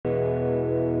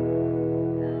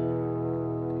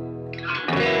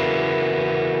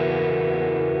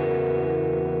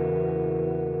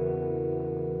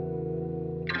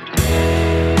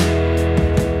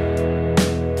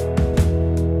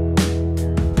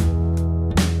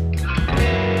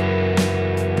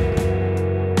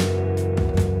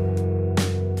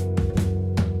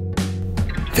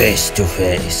Face to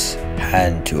face,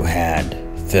 hand to hand,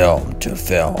 film to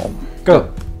film.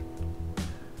 Go.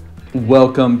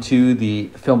 Welcome to the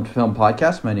Film to Film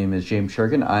podcast. My name is James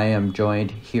Shergan. I am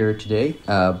joined here today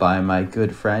by my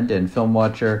good friend and film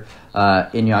watcher,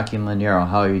 Iñaki Laniero.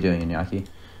 How are you doing, Iñaki?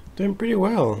 Doing pretty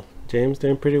well, James.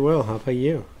 Doing pretty well. How about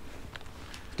you?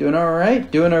 Doing all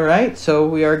right. So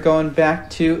we are going back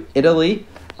to Italy,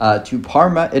 to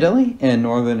Parma, Italy, in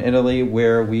northern Italy,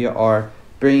 where we are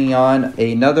bringing on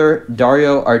another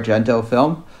Dario Argento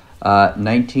film,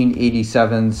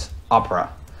 1987's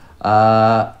Opera.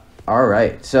 All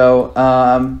right, so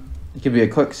give you a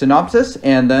quick synopsis,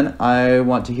 and then I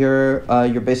want to hear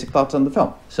your basic thoughts on the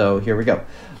film. So here we go.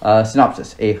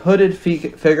 Synopsis. A hooded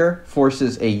figure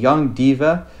forces a young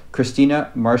diva,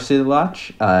 Christina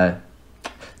Marsilach,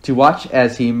 to watch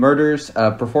as he murders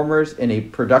performers in a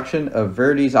production of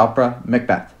Verdi's opera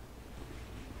Macbeth.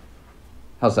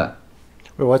 How's that?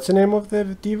 Wait, what's the name of the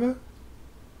diva?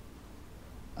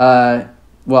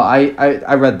 Well,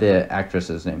 I read the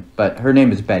actress's name, but her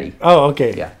name is Betty. Oh,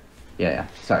 okay. Yeah.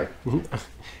 Sorry. So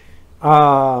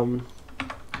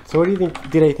what do you think?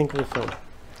 Did I think of the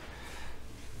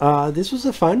film? This was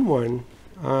a fun one.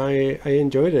 I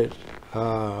enjoyed it.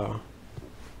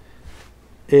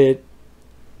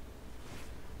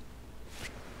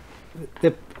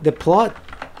 The plot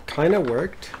kind of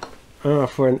worked.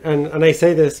 And I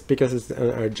say this because it's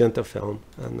an Argento film,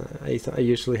 and I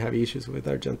usually have issues with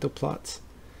Argento plots.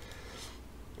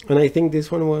 And I think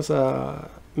this one was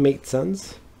made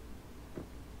sense,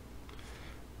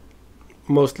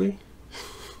 mostly.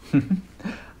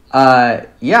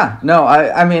 Yeah. No,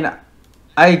 I mean,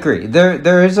 I agree.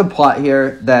 There is a plot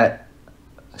here that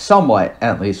somewhat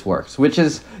at least works, which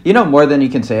is, more than you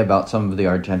can say about some of the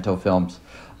Argento films.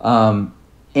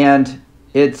 And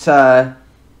it's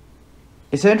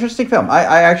an interesting film.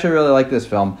 I actually really like this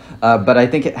film, but I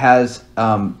think it has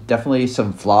definitely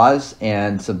some flaws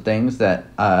and some things that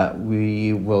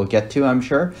we will get to, I'm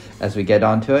sure, as we get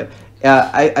onto it.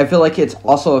 I feel like it's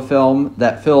also a film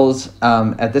that feels,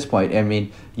 at this point, I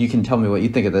mean, you can tell me what you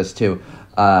think of this too.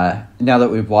 Now that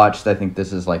we've watched, I think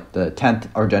this is like the 10th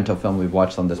Argento film we've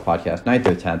watched on this podcast, 9th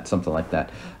or 10th, something like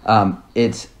that.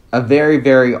 It's a very,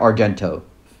 very Argento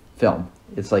film.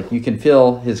 It's like you can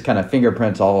feel his kind of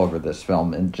fingerprints all over this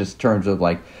film in just terms of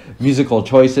like musical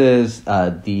choices,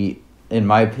 in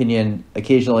my opinion,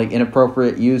 occasionally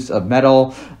inappropriate use of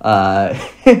metal, the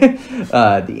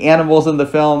animals in the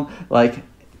film. Like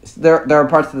there are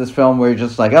parts of this film where you're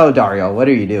just like, oh, Dario, what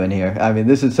are you doing here? I mean,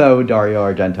 this is so Dario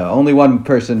Argento. Only one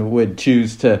person would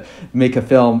choose to make a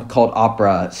film called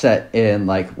Opera set in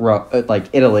like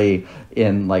Italy,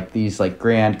 in like these like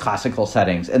grand classical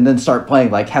settings, and then start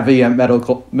playing like heavy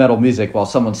metal music while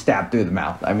someone's stabbed through the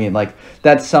mouth. I mean, like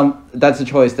that's a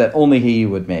choice that only he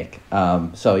would make.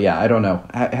 So yeah, I don't know.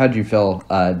 How did you feel?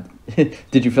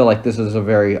 Did you feel like this was a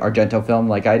very Argento film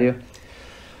like I do?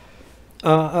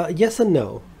 Yes and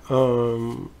no.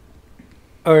 Or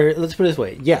let's put it this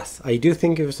way. Yes, I do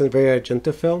think it was a very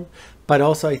Argento film, but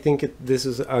also I think this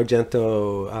is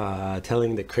Argento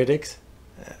telling the critics,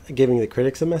 giving the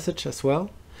critics a message as well.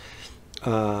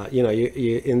 You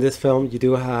in this film you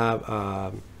do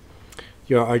have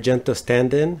your Argento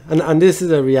stand-in, and this is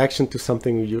a reaction to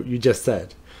something you just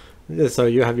said. So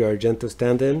you have your Argento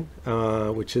stand-in,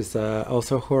 which is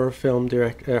also a horror film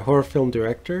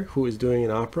director who is doing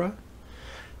an opera.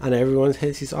 And everyone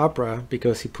hates his opera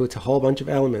because he puts a whole bunch of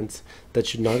elements that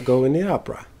should not go in the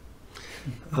opera.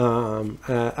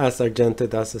 As Argento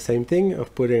does the same thing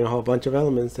of putting a whole bunch of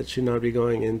elements that should not be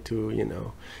going into,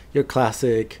 your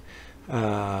classic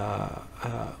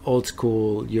old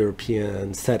school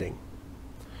European setting.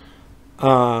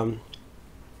 I'm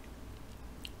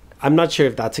not sure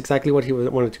if that's exactly what he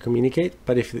wanted to communicate,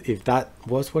 but if that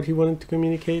was what he wanted to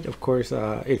communicate, of course,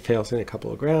 it fails in a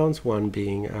couple of grounds. One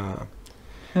being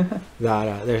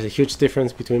that there's a huge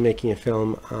difference between making a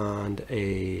film and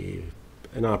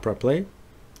an opera play.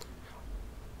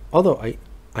 Although I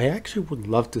actually would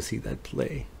love to see that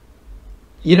play.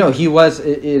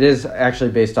 It is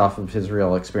actually based off of his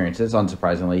real experiences,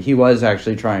 unsurprisingly. He was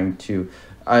actually trying to,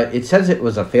 it says it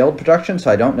was a failed production,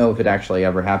 so I don't know if it actually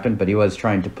ever happened, but he was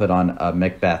trying to put on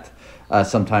Macbeth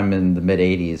sometime in the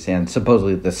mid-'80s, and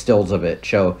supposedly the stills of it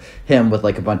show him with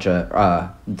like a bunch of,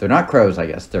 they're not crows, I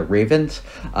guess, they're ravens.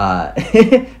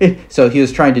 So he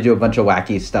was trying to do a bunch of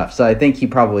wacky stuff. So I think he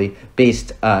probably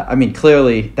based,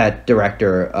 clearly that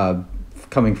director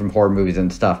coming from horror movies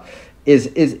and stuff,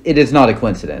 it is not a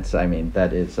coincidence. I mean,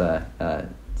 that is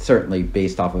certainly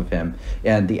based off of him.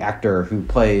 And the actor who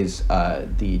plays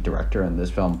the director in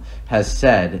this film has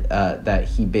said that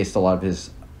he based a lot of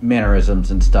his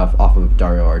mannerisms and stuff off of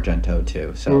Dario Argento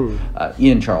too. So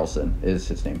Ian Charleston is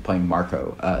his name, playing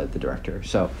Marco, the director.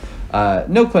 So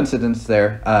no coincidence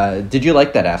there. Did you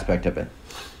like that aspect of it?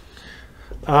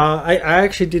 I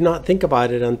actually did not think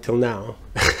about it until now.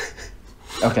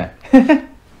 Okay.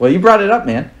 Well, you brought it up,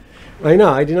 man. I know,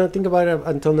 I did not think about it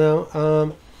until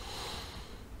now.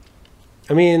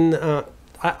 I mean,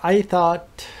 I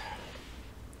thought,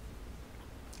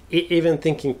 even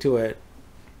thinking to it,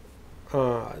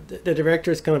 the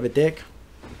director is kind of a dick.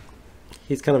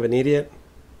 He's kind of an idiot.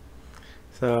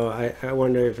 So I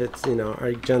wonder if it's,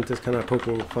 Argento's kind of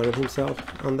poking fun of himself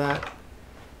on that.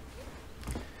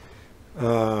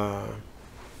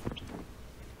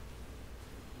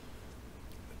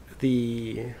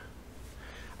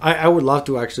 I would love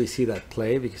to actually see that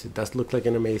play because it does look like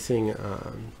an amazing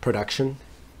production.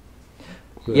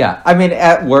 Yeah, I mean,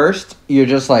 at worst, you're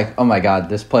just like, oh my god,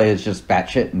 this play is just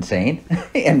batshit insane,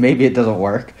 and maybe it doesn't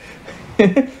work.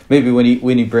 Maybe when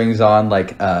he brings on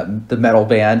like the metal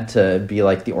band to be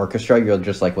like the orchestra, you're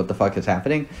just like, what the fuck is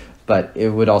happening? But it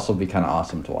would also be kind of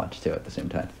awesome to watch too at the same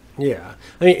time. Yeah,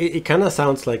 I mean, it kind of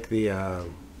sounds like the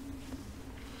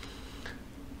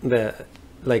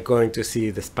like going to see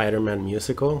the Spider-Man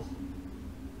musical.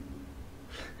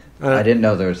 I didn't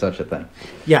know there was such a thing.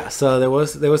 Yeah, so there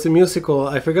was a musical.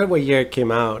 I forgot what year it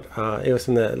came out. It was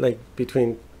in the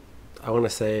between, I want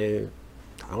to say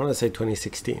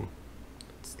 2016.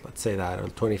 Let's say that, or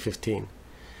 2015.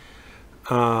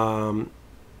 And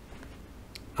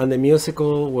the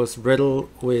musical was riddled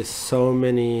with so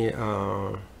many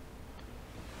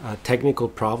technical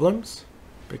problems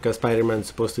because Spider-Man's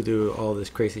supposed to do all this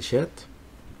crazy shit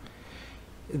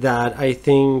that I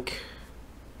think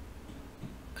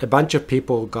a bunch of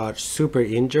people got super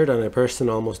injured and a person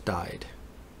almost died.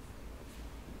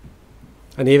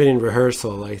 And even in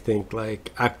rehearsal, I think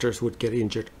like actors would get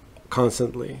injured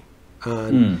constantly.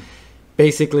 And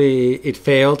basically it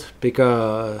failed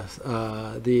because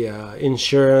the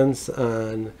insurance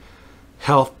and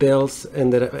health bills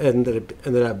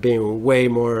ended up being way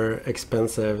more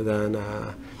expensive than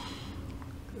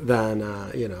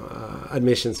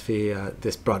admissions fee at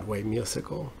this Broadway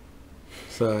musical.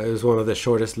 So it was one of the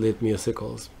shortest lived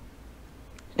musicals.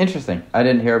 Interesting. I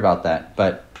didn't hear about that,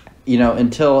 but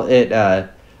until a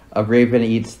raven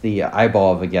eats the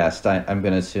eyeball of a guest, I'm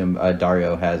going to assume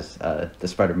Dario has the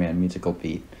Spider-Man musical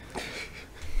beat.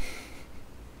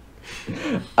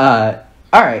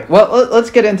 All right, well, let's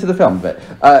get into the film a bit.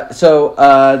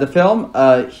 The film,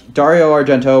 Dario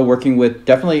Argento working with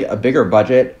definitely a bigger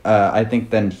budget, I think,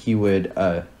 than he would,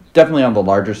 definitely on the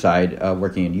larger side,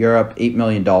 working in Europe, $8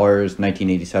 million,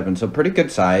 1987, so pretty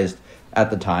good sized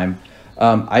at the time.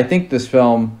 I think this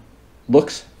film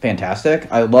looks fantastic.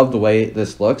 I love the way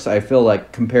this looks. I feel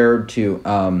like compared to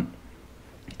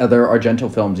other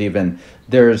Argento films even,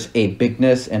 there's a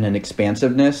bigness and an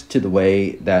expansiveness to the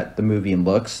way that the movie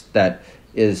looks that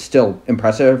is still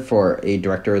impressive for a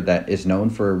director that is known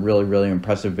for really, really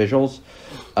impressive visuals.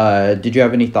 Did you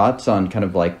have any thoughts on kind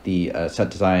of like the set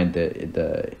design,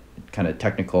 the kind of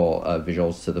technical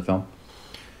visuals to the film?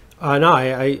 No,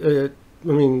 I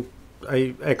mean,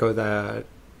 I echo that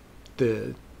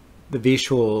the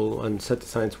visual and set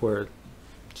designs were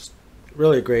just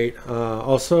really great.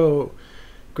 Also,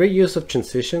 great use of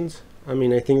transitions. I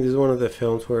mean, I think this is one of the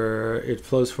films where it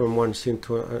flows from one scene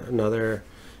to another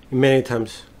many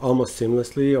times almost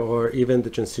seamlessly, or even the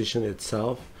transition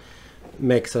itself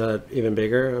makes it even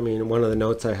bigger. I mean, one of the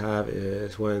notes I have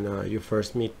is when you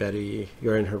first meet Betty,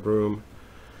 you're in her room,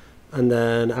 and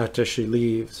then after she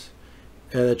leaves,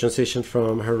 the transition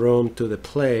from her room to the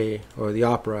play or the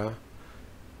opera,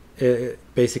 it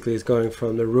basically is going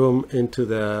from the room into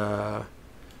the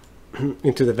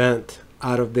vent,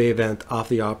 out of the event, off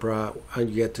the opera, and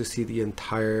you get to see the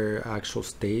entire actual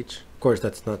stage. Of course,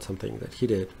 that's not something that he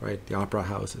did, right? The opera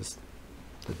house is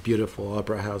the beautiful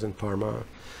opera house in Parma.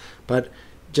 But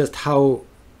just how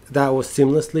that was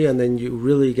seamlessly, and then you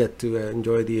really get to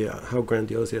enjoy the how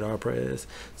grandiose the opera is.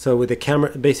 So with the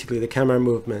camera, basically the camera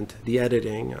movement, the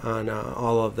editing, and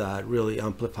all of that really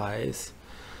amplifies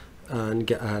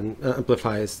and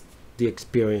amplifies the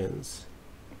experience.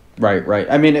 Right.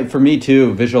 I mean, for me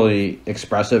too, visually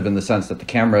expressive in the sense that the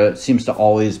camera seems to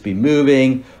always be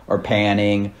moving or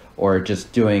panning or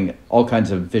just doing all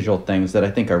kinds of visual things that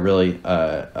I think are really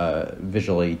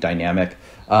visually dynamic.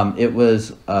 It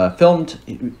was filmed.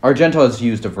 Argento has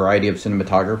used a variety of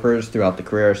cinematographers throughout the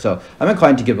career, so I'm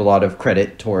inclined to give a lot of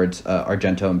credit towards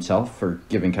Argento himself for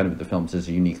giving kind of the films his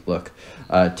unique look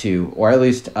to, or at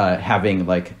least having,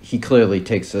 like, he clearly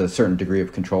takes a certain degree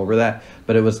of control over that.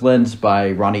 But it was lensed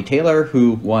by Ronnie Taylor,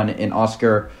 who won an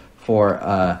Oscar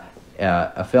for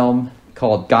a film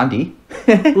called Gandhi,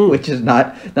 which is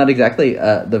not exactly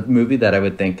the movie that I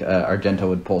would think Argento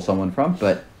would pull someone from,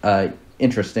 but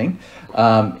interesting.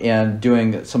 And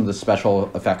doing some of the special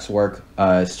effects work,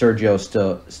 Sergio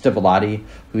Stivolotti,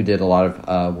 who did a lot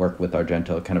of work with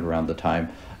Argento kind of around the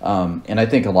time. And I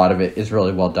think a lot of it is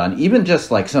really well done. Even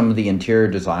just like some of the interior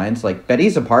designs, like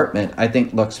Betty's apartment, I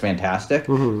think looks fantastic.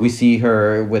 We see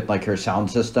her with like her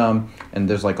sound system, and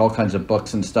there's like all kinds of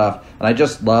books and stuff. And I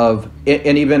just love it.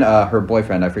 And even her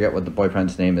boyfriend, I forget what the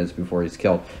boyfriend's name is before he's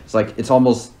killed. It's like, it's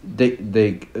almost,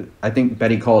 I think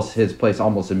Betty calls his place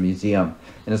almost a museum.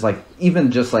 And it's like,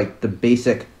 even just like the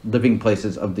basic living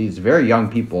places of these very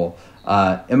young people,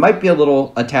 it might be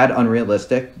a tad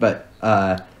unrealistic, but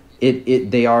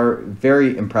they are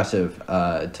very impressive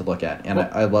to look at, and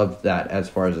I love that as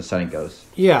far as the setting goes.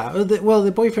 Yeah,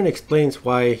 the boyfriend explains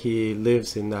why he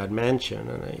lives in that mansion,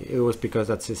 and it was because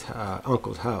that's his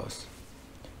uncle's house.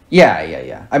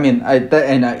 Yeah. I mean,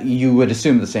 you would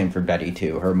assume the same for Betty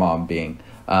too. Her mom being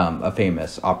a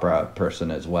famous opera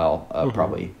person as well,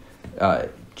 probably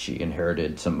she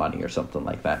inherited some money or something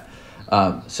like that.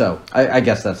 So I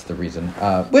guess that's the reason.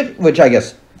 Which I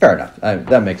guess. Fair enough.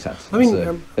 That makes sense. I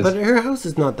mean, but her house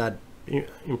is not that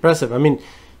impressive. I mean,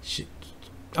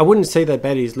 I wouldn't say that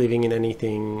Betty's living in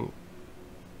anything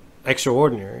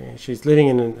extraordinary. She's living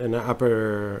in an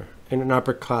upper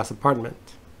class apartment.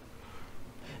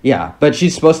 Yeah, but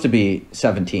she's supposed to be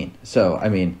 17. So I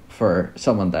mean, for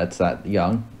someone that's that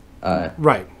young,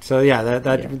 right. So yeah,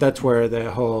 that's where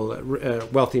the whole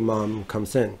wealthy mom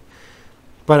comes in.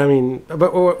 But I mean,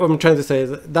 but what I'm trying to say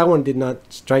is that one did not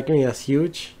strike me as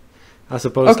huge, as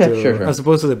opposed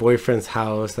to the boyfriend's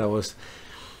house.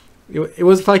 It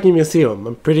was a fucking museum.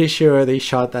 I'm pretty sure they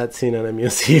shot that scene in a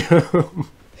museum.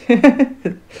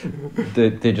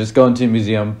 They just go into a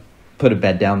museum, put a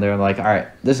bed down there, and like, all right,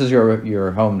 this is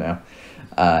your home now.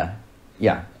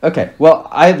 Yeah. Okay. Well,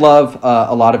 I love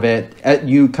a lot of it.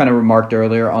 You kind of remarked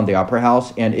earlier on the Opera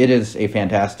House, and it is a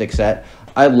fantastic set.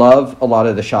 I love a lot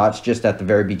of the shots just at the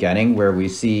very beginning where we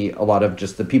see a lot of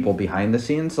just the people behind the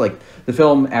scenes. Like, the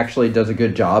film actually does a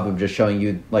good job of just showing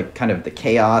you like kind of the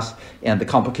chaos and the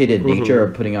complicated nature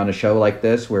of putting on a show like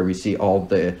this, where we see all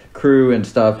the crew and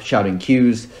stuff shouting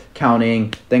cues,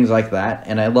 counting, things like that.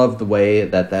 And I love the way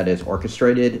that is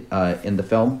orchestrated in the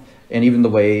film. And even the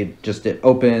way just it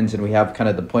opens, and we have kind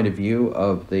of the point of view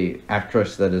of the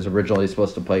actress that is originally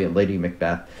supposed to play Lady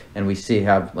Macbeth, and we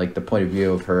have like the point of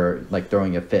view of her like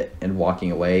throwing a fit and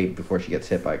walking away before she gets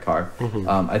hit by a car.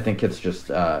 I think it's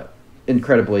just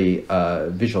incredibly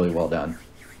visually well done.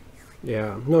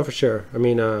 Yeah, no, for sure. I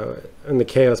mean, in the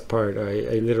chaos part,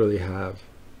 I literally have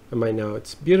in my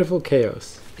notes, beautiful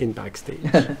chaos in backstage.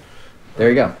 There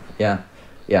you go.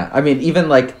 Yeah, I mean, even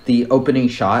like the opening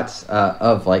shots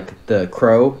of like the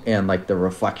crow and like the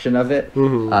reflection of it,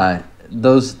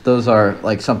 those are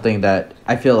like something that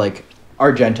I feel like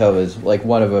Argento is like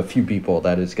one of a few people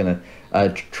that is gonna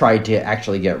try to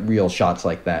actually get real shots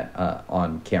like that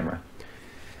on camera.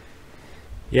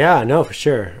 Yeah, no, for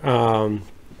sure.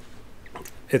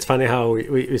 It's funny how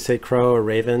we say crow or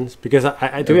ravens, because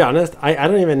I to be honest, I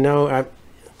don't even know.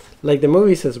 Like, the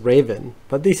movie says raven,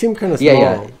 but they seem kind of small.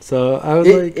 Yeah. So I was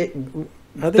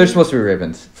they're supposed to be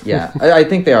ravens. Yeah, I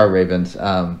think they are ravens.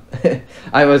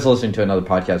 I was listening to another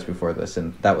podcast before this,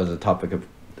 and that was a topic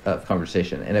of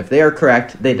conversation. And if they are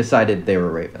correct, they decided they were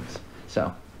ravens.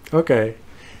 So okay.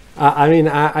 I mean,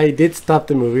 I did stop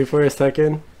the movie for a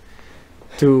second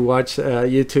to watch a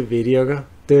YouTube video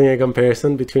doing a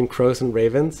comparison between crows and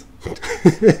ravens.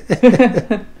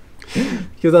 Because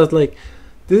I was like,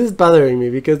 this is bothering me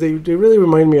because they really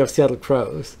remind me of Seattle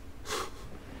crows.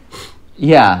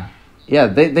 Yeah,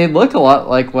 they look a lot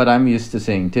like what I'm used to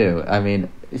seeing too. I mean,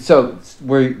 so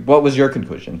what was your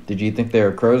conclusion? Did you think they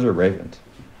were crows or ravens?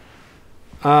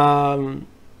 I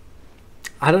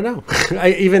don't know.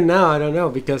 Even now I don't know,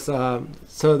 because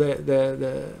so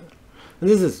the and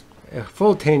this is a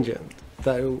full tangent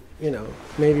that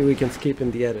maybe we can skip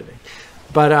in the editing,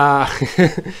 but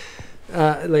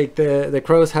like the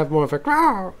crows have more of a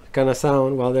kind of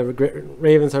sound, while the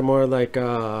ravens are more like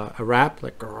a rap,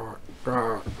 like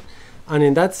and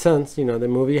in that sense, the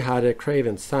movie had a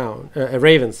raven sound.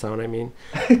 I mean,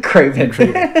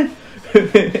 Craven.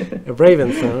 A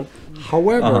raven sound.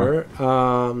 However,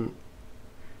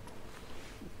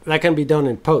 that can be done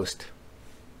in post.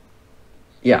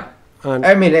 Yeah,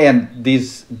 I mean, and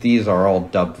these are all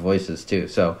dubbed voices too,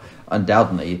 so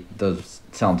undoubtedly those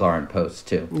sounds are in post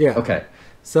too. Yeah. Okay.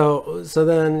 So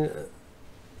then,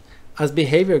 as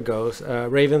behavior goes,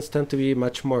 ravens tend to be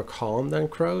much more calm than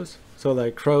crows. So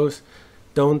like crows,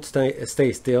 don't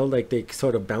stay still. Like they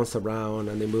sort of bounce around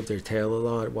and they move their tail a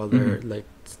lot while they're like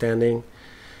standing.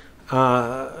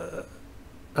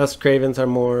 Us cravens are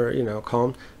more,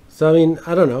 calm. So I mean,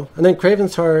 I don't know. And then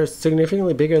cravens are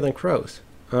significantly bigger than crows.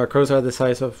 Crows are the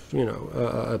size of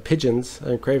pigeons,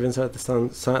 and cravens are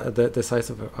the size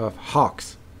of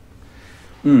hawks.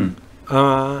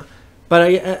 But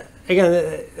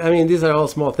again, I mean, these are all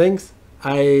small things.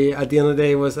 I, at the end of the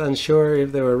day, was unsure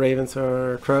if they were ravens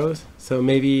or crows. So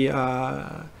maybe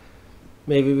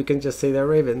we can just say they're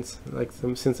ravens. Like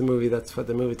since the movie, that's what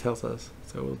the movie tells us.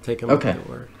 So we'll take them at their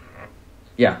word.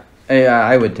 Yeah,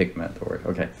 I would take them at their word.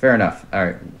 Okay, fair enough. All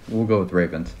right, we'll go with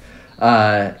ravens.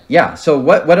 Yeah. So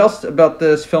what else about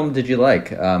this film did you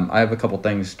like? I have a couple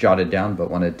things jotted down, but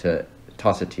wanted to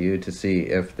toss it to you to see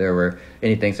if there were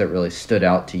any things that really stood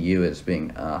out to you as being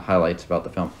highlights about the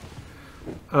film.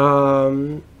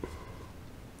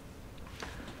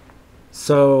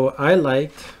 So I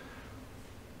liked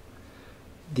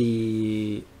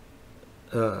the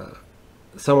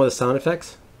some of the sound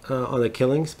effects on the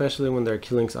killing, especially when they're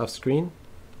killings off screen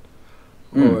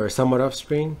or somewhat off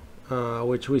screen,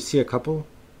 which we see a couple.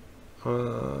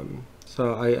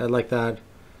 So I like that.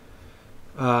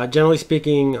 Generally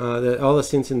speaking, all the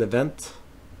scenes in the vent.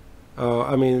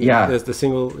 I mean, there's the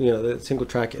single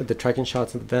track, the tracking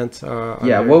shots in the vents.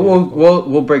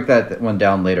 We'll break that one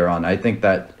down later on. I think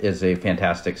that is a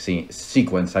fantastic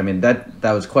sequence. I mean, that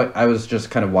was quite. I was just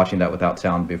kind of watching that without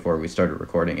sound before we started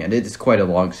recording, and it's quite a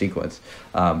long sequence.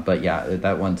 But yeah,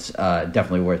 that one's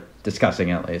definitely worth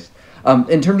discussing at least.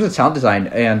 In terms of sound design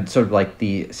and sort of like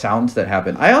the sounds that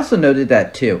happen, I also noted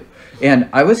that too. And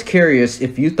I was curious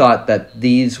if you thought that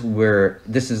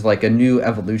this is like a new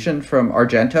evolution from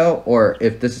Argento, or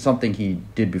if this is something he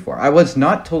did before. I was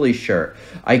not totally sure.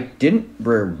 I didn't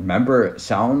remember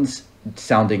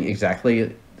sounding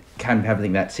exactly, kind of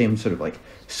having that same sort of like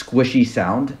squishy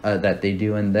sound that they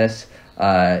do in this,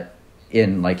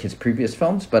 in like his previous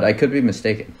films, but I could be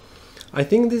mistaken. I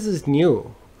think this is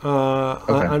new.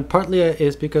 And partly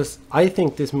is because I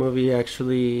think this movie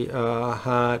actually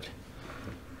had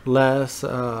less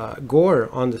gore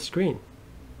on the screen.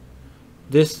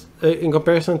 This, in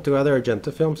comparison to other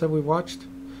Argento films that we watched,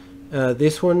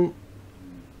 this one,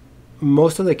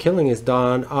 most of the killing is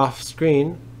done off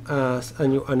screen,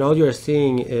 and all you're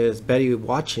seeing is Betty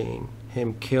watching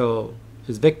him kill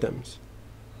his victims.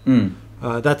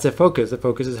 That's the focus. The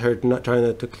focus is her not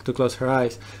trying to close her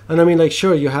eyes. And I mean, like,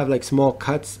 sure, you have like small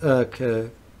cuts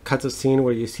of scene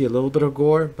where you see a little bit of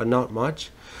gore, but not much.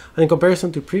 And in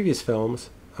comparison to previous films,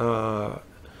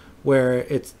 where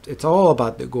it's all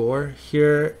about the gore,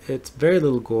 here it's very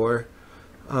little gore,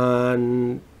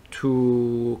 and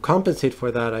to compensate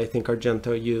for that, I think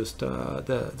Argento used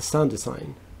the sound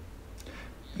design.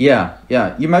 Yeah,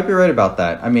 you might be right about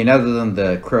that. I mean, other than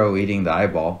the crow eating the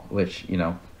eyeball, which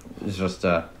is just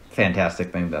a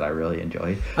fantastic thing that I really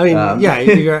enjoy. I mean,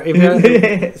 if you're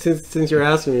since you're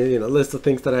asking me, list of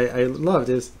things that I loved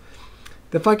is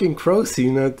the fucking crow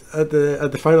scene at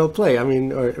the final play. I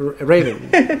mean, or Raven.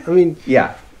 I mean,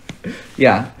 yeah.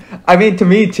 I mean, to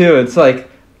me too, it's like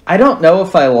I don't know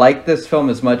if I like this film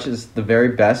as much as the very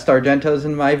best Argento's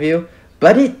in my view,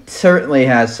 but it certainly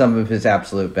has some of his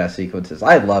absolute best sequences.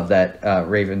 I love that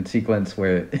Raven sequence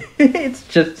where it's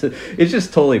just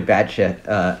totally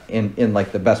batshit in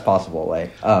like the best possible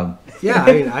way. Yeah,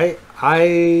 I mean,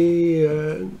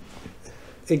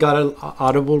 it got an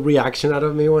audible reaction out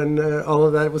of me when all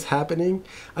of that was happening.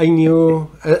 I knew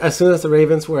as soon as the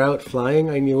ravens were out flying,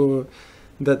 I knew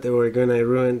that they were going to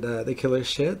ruin the killer's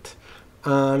shit,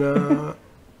 and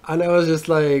I was just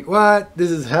like, "What? This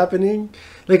is happening?"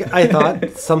 Like I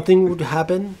thought something would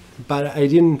happen, but I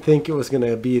didn't think it was going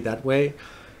to be that way,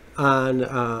 and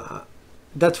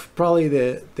that's probably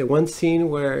the one scene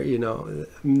where the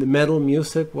metal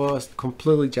music was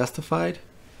completely justified.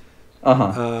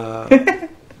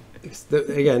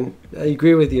 Again, I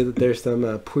agree with you that there's some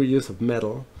poor use of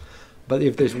metal, but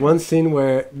if there's one scene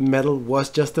where metal was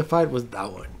justified, was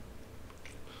that one.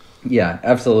 Yeah,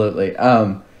 absolutely.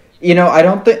 I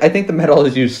think the metal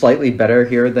is used slightly better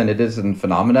here than it is in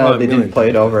Phenomena. They didn't play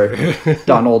it over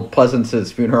Donald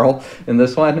Pleasance's funeral in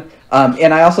this one.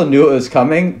 And I also knew it was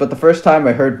coming, but the first time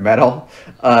I heard metal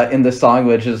in the song,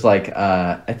 which is like,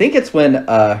 I think it's when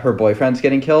her boyfriend's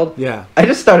getting killed. Yeah. I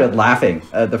just started laughing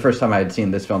the first time I had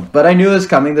seen this film. But I knew it was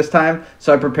coming this time,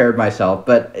 so I prepared myself.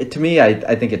 But to me,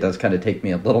 I think it does kind of take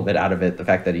me a little bit out of it, the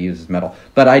fact that he uses metal.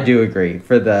 But I do agree.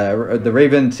 For the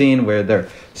Raven scene where they're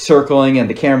circling and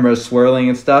the camera's swirling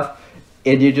and stuff,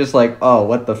 and you're just like, oh,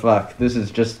 what the fuck? This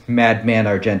is just Madman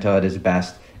Argento at his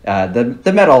best.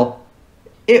 The metal...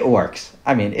 it works.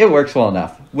 I mean, it works well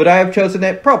enough. Would I have chosen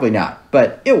it? Probably not,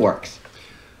 but it works.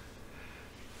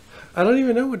 I don't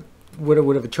even know what I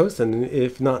would have chosen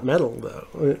if not metal,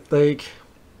 though. Like,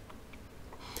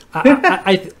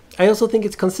 I also think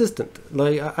it's consistent.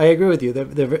 Like, I agree with you.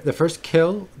 The first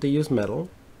kill, they use metal.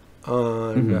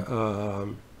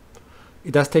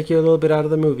 It does take you a little bit out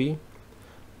of the movie,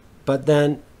 but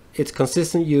then its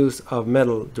consistent use of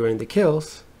metal during the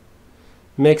kills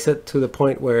makes it to the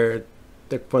point where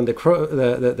when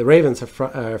the ravens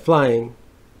are flying,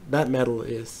 that metal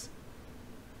is,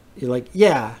 you're like,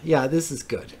 yeah, this is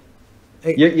good.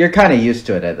 You're kind of used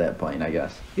to it at that point, I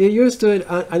guess. You're used to it,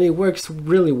 and it works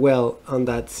really well on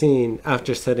that scene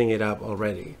after setting it up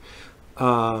already.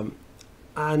 But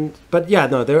yeah,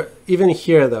 no, even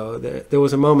here though, there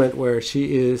was a moment where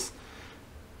she is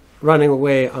running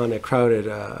away on a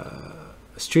crowded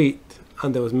street,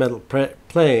 and there was metal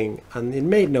playing, and it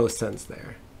made no sense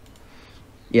there.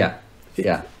 Yeah.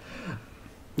 Yeah.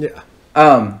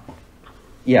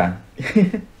 Yeah.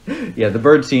 Yeah, the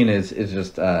bird scene is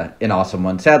just an awesome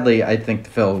one. Sadly, I think the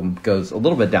film goes a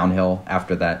little bit downhill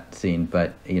after that scene,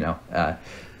 but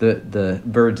the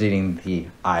birds eating the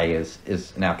eye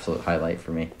is an absolute highlight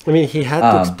for me. I mean, he had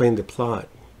to explain the plot,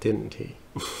 didn't he?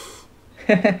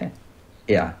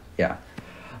 Yeah.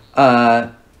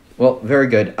 Well, very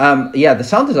good. The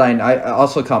sound design I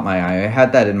also caught my eye. I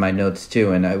had that in my notes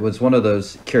too, and it was one of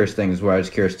those curious things where I was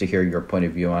curious to hear your point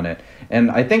of view on it. And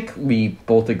I think we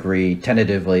both agree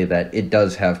tentatively that it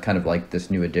does have kind of like this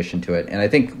new addition to it. And I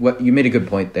think what you made a good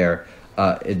point there,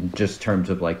 in just terms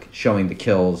of like showing the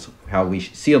kills, how we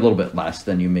see a little bit less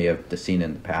than you may have seen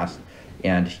in the past,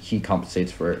 and he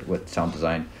compensates for it with sound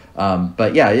design.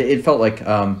 But yeah, it felt like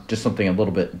just something a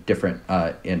little bit different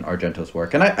in Argento's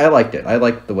work, and I liked it. I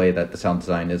liked the way that the sound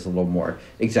design is a little more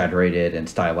exaggerated and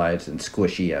stylized and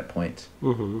squishy at points.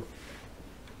 Mm-hmm.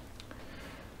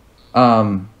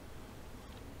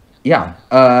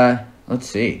 Let's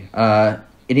see.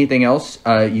 Anything else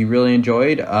you really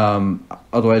enjoyed?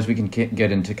 Otherwise, we can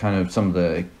get into kind of some of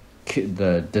the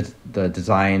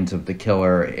designs of the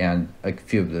killer and a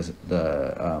few of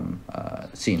the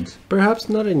scenes. Perhaps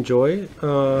not enjoy,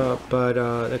 but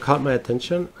it caught my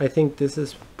attention. I think this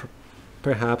is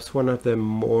perhaps one of the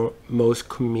most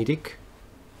comedic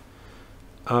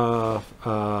of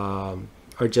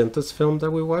Argento's film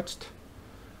that we watched.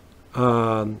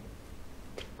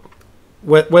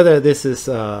 Whether this is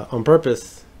on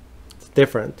purpose, it's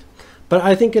different, but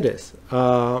I think it is.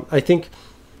 I think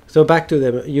so. Back to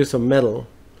the use of metal,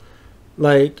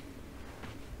 like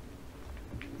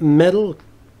metal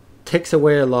takes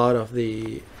away a lot of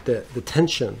the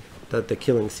tension that the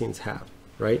killing scenes have,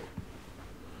 right?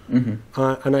 Mm-hmm.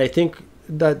 And I think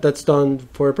that's done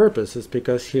for a purpose. Is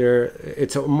because here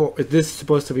this is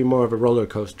supposed to be more of a roller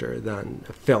coaster than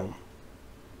a film.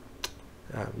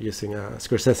 Using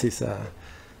Scorsese's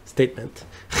statement.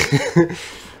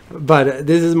 But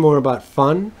this is more about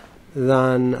fun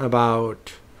than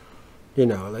about,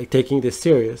 like taking this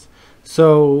serious.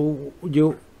 So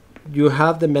you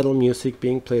have the metal music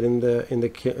being played in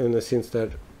the scenes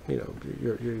that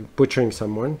you're butchering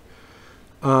someone.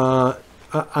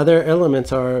 Other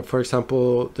elements are, for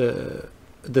example, the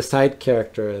side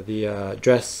character, the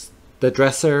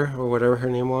dresser or whatever her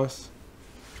name was.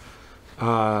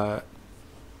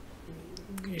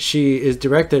 She is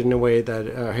directed in a way that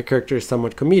her character is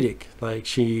somewhat comedic. Like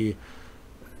she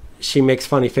makes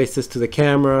funny faces to the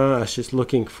camera as she's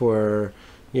looking for,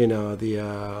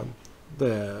 the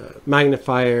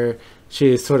magnifier.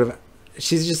 She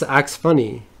just acts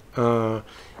funny.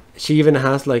 She even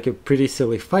has like a pretty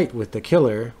silly fight with the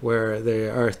killer where they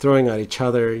are throwing at each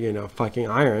other, fucking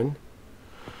iron.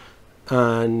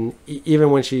 And even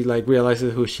when she like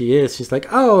realizes who she is, she's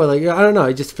like, oh, like I don't know.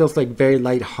 It just feels like very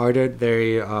lighthearted.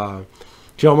 Very.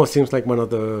 She almost seems like one of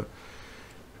the.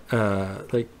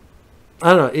 Like,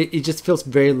 I don't know. It just feels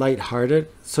very lighthearted.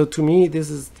 So to me, this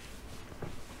is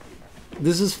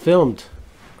filmed,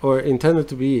 or intended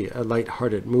to be a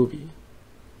lighthearted movie.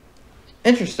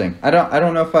 Interesting. I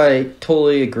don't know if I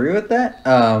totally agree with that.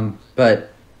 But.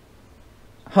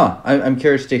 I'm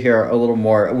curious to hear a little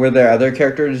more. Were there other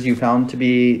characters you found to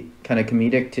be kind of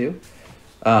comedic too?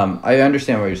 I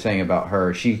understand what you're saying about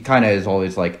her. She kind of is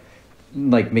always like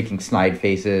making snide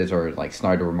faces or like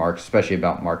snide remarks, especially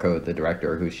about Marco, the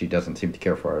director, who she doesn't seem to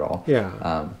care for at all.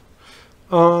 Yeah.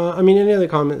 I mean, any other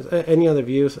comments? Any other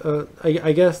views?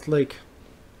 I guess like.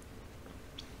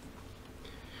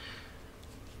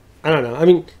 I don't know. I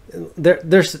mean,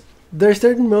 there's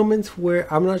certain moments where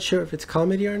I'm not sure if it's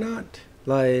comedy or not.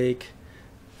 Like,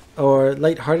 or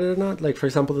lighthearted or not. Like, for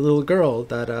example, the little girl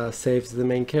that saves the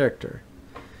main character.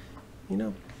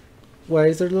 why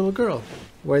is there a little girl?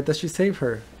 Why does she save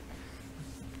her?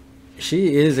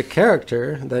 She is a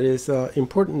character that is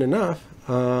important enough,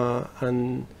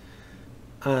 and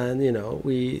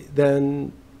we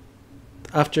then,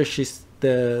 after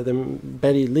the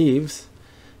Betty leaves,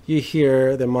 you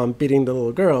hear the mom beating the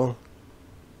little girl.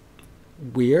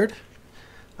 Weird.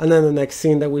 And then the next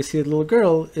scene that we see the little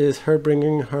girl is her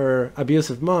bringing her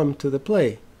abusive mom to the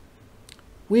play.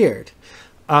 Weird.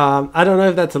 I don't know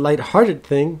if that's a lighthearted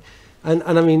thing, and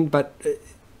I mean, but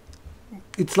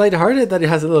it's lighthearted that it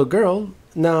has a little girl.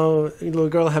 Now, a little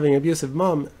girl having abusive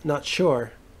mom, not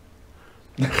sure.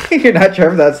 You're not sure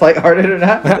if that's lighthearted or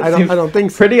not? I don't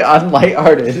think so. Pretty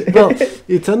unlighthearted. Well,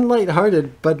 it's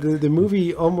unlighthearted, but the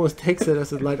movie almost takes it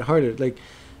as a lighthearted. Like,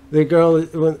 the girl,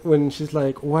 when she's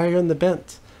like, why are you on the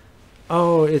bench?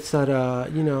 Oh, it's that,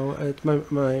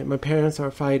 my parents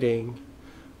are fighting.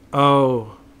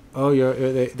 Oh,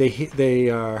 they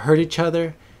hurt each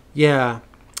other? Yeah.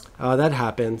 Oh, that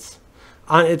happens.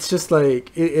 And it's just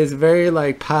like, it's very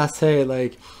like passe,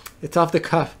 like, it's off the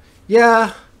cuff.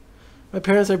 Yeah. My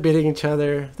parents are beating each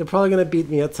other. They're probably going to beat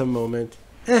me at some moment.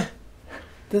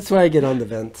 That's why I get on the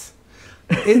vents.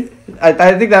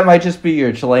 I think that might just be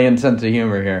your Chilean sense of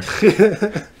humor here.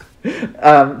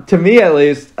 To me, at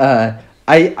least, I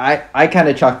kind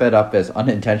of chalk that up as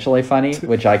unintentionally funny,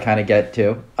 which I kind of get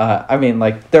too. I mean,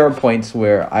 like, there are points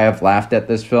where I have laughed at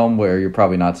this film where you're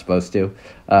probably not supposed to.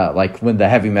 Like, when the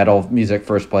heavy metal music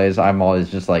first plays, I'm always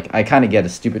just like, I kind of get a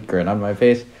stupid grin on my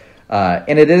face.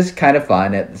 And it is kind of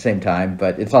fun at the same time,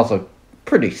 but it's also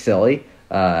pretty silly.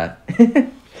 And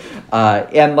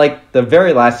like the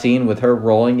very last scene with her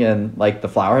rolling in like the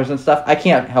flowers and stuff, I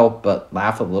can't help but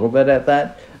laugh a little bit at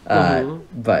that.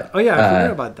 But oh yeah, I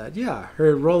forgot about that. Yeah,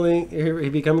 her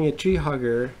becoming a tree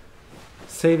hugger,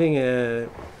 saving a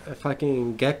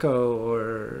fucking gecko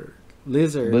or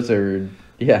lizard.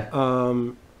 Yeah.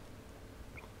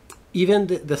 Even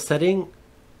the setting.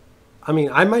 I mean,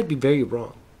 I might be very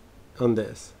wrong on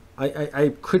this.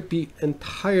 I could be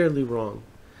entirely wrong.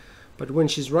 But when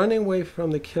she's running away from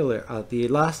the killer at the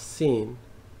last scene,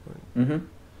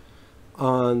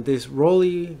 on these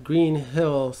rolly green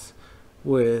hills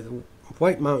with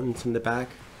white mountains in the back,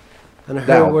 and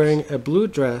her wearing a blue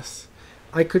dress,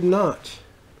 I could not,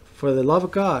 for the love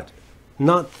of God,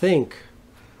 not think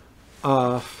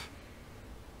of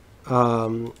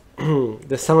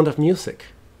The Sound of Music.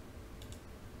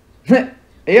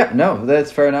 Yeah, no,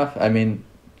 that's fair enough. I mean,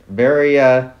 very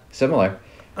similar.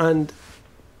 And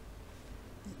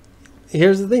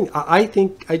here's the thing. I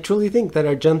truly think that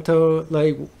Argento,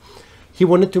 like, he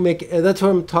wanted to make. That's what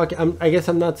I'm talking. I guess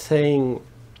I'm not saying.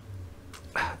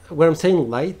 When I'm saying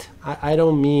light, I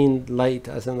don't mean light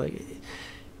as in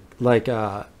like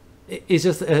it's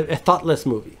just a thoughtless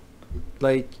movie.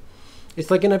 Like,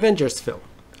 it's like an Avengers film.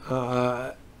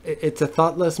 It's a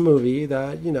thoughtless movie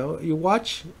that you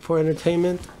watch for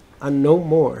entertainment and no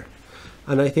more.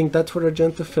 And I think that's what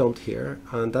Argento filmed here,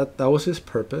 and that was his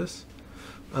purpose.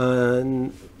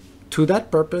 And to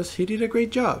that purpose, he did a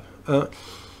great job, and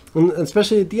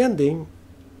especially at the ending,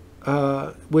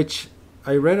 which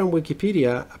I read on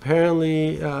Wikipedia.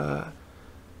 Apparently, the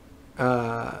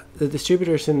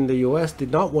distributors in the U.S.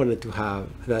 did not want to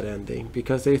have that ending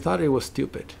because they thought it was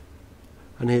stupid.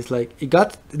 And he's like, it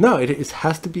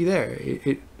has to be there.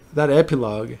 That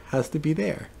epilogue has to be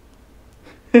there.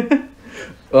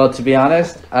 Well, to be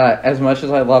honest, as much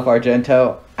as I love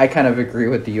Argento, I kind of agree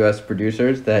with the U.S.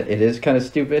 producers that it is kind of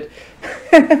stupid.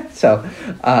 So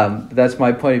that's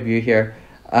my point of view here.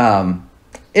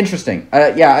 Interesting.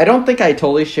 Yeah, I don't think I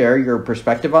totally share your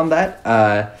perspective on that.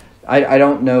 I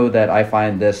don't know that I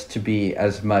find this to be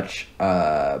as much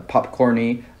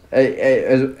popcorny,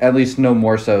 at least no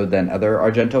more so than other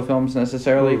Argento films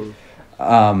necessarily.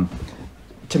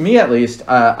 To me, at least,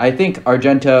 I think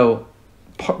Argento,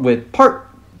 with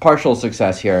partial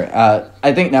success here,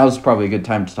 I think now is probably a good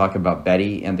time to talk about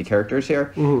Betty and the characters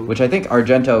here, which I think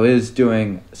Argento is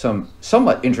doing some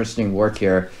somewhat interesting work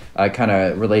here, kind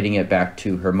of relating it back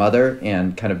to her mother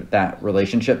and kind of that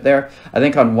relationship there. I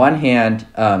think on one hand,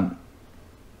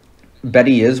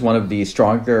 Betty is one of the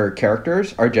stronger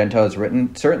characters Argento has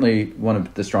written, certainly one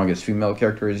of the strongest female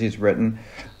characters he's written,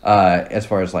 as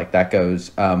far as like that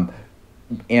goes.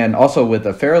 And also with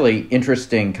a fairly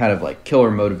interesting kind of like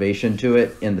killer motivation to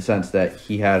it, in the sense that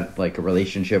he had like a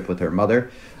relationship with her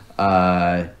mother.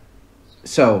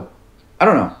 So I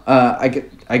don't know.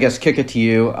 I guess kick it to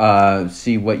you.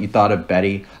 See what you thought of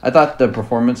Betty. I thought the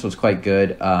performance was quite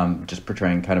good. Just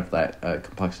portraying kind of that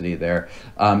complexity there.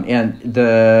 And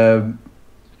the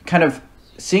kind of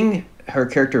seeing her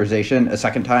characterization a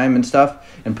second time and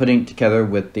stuff, and putting it together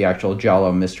with the actual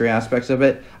giallo mystery aspects of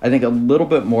it, I think a little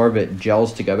bit more of it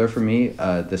gels together for me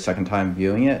the second time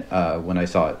viewing it when I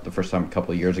saw it the first time a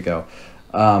couple of years ago.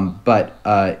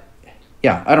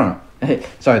 Yeah, I don't know.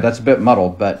 Sorry, that's a bit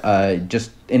muddled, but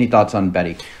just any thoughts on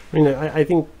Betty? I mean, I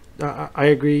think I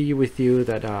agree with you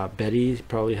that Betty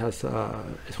probably has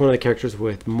is one of the characters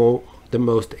with the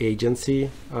most agency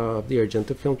of the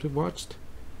Argento films we've watched.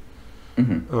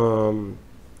 Mm-hmm.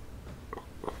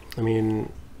 I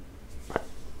mean,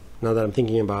 now that I'm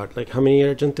thinking about like how many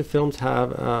Argento films have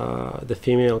the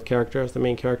female character as the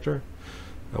main character,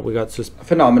 we got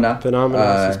Phenomena,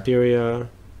 Suspiria,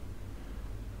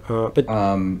 but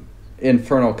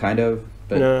Infernal kind of,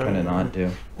 but kind of not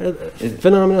too.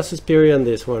 Phenomena, Suspiria, and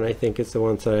this one I think is the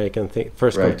ones that I can think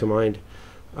first come Right. to mind.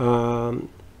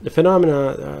 The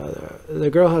Phenomena, the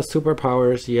girl has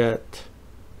superpowers, yet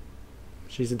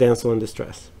she's a damsel in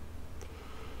distress.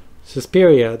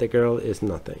 Suspiria, the girl is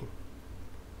nothing.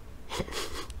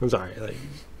 I'm sorry, like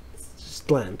it's just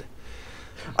bland.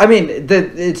 I mean,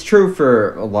 it's true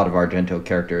for a lot of Argento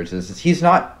characters. Is he's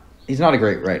not a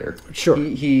great writer. Sure,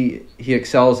 he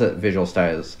excels at visual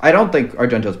styles. I don't think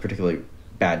Argento's particularly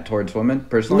bad towards women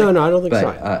personally. No, I don't think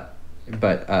so.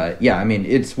 Yeah, I mean,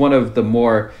 it's one of the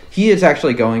more... He is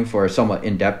actually going for a somewhat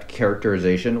in-depth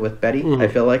characterization with Betty, I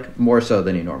feel like, more so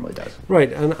than he normally does.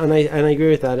 Right, and I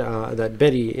agree with that, that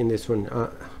Betty in this one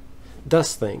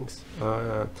does things.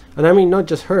 And I mean, not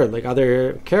just her, like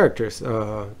other characters.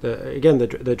 The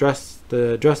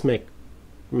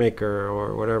dressmaker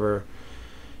or whatever,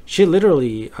 she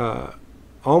literally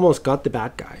almost got the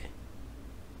bad guy.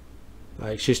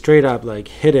 Like she straight up like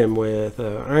hit him with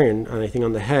iron, and I think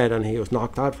on the head, and he was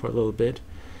knocked out for a little bit.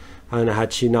 And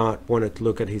had she not wanted to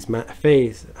look at his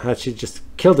face, had she just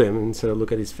killed him instead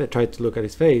of tried to look at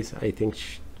his face, I think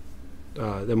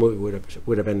the movie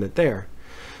would have ended there.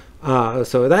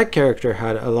 So that character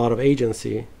had a lot of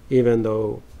agency, even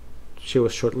though she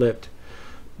was short-lived.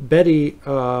 Betty,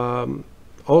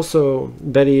 also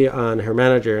Betty and her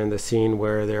manager in the scene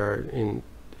where they are in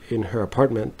her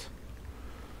apartment,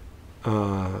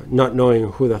 not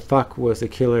knowing who the fuck was the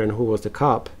killer and who was the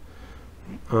cop,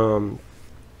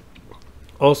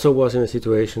 also was in a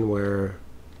situation where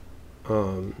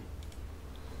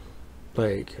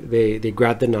like they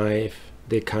grabbed the knife,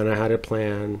 they kind of had a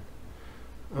plan,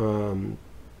 and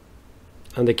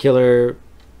the killer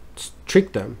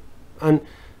tricked them. And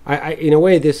I in a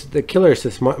way, the killer is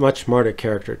a much smarter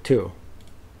character too.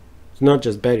 It's not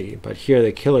just Betty, but here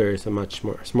the killer is a much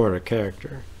more smarter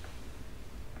character.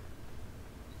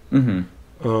 Mm-hmm.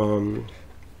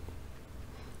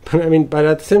 But I mean, but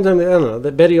at the same time, I don't know.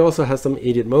 That Betty also has some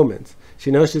idiot moments. She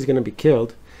knows she's going to be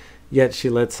killed, yet she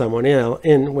lets someone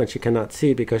in when she cannot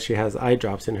see because she has eye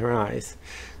drops in her eyes,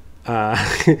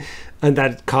 and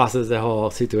that causes the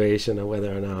whole situation of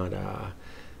whether or not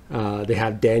they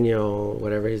have Daniel,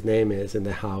 whatever his name is, in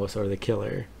the house or the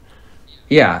killer.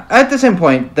 Yeah, at the same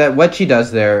point, that what she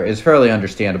does there is fairly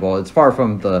understandable. It's far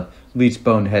from the least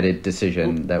boneheaded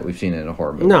decision that we've seen in a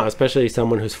horror movie. No, especially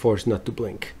someone who's forced not to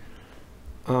blink.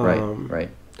 Right.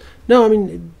 No, I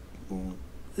mean,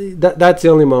 that's the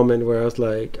only moment where I was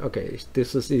like, okay,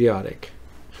 this is idiotic.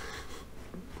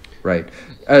 Right.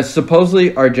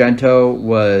 Supposedly, Argento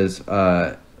was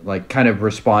like kind of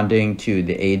responding to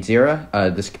the AIDS era.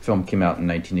 This film came out in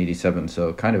 1987,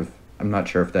 so kind of, I'm not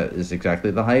sure if that is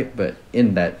exactly the hype, but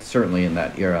certainly in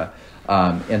that era.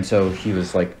 And so he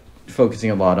was like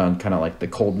focusing a lot on kind of like the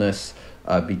coldness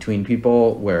between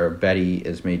people, where Betty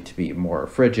is made to be more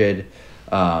frigid.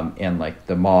 And like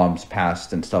the mom's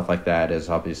past and stuff like that is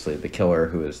obviously the killer,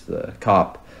 who is the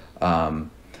cop.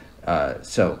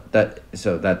 So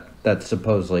that's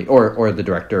supposedly, or the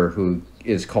director, who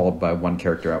is called by one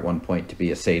character at one point to be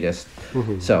a sadist.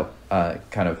 Mm-hmm. So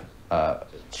kind of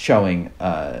showing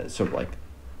sort of like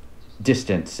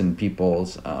distance in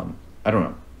people's I don't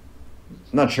know,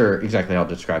 not sure exactly how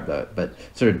to describe that, but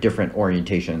sort of different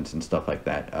orientations and stuff like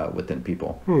that within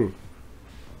people.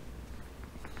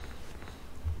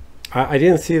 I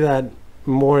didn't see that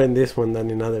more in this one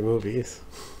than in other movies.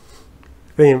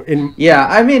 Yeah,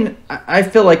 I mean, I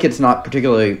feel like it's not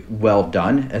particularly well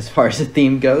done as far as the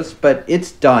theme goes, but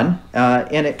it's done,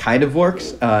 and it kind of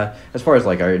works as far as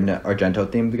like our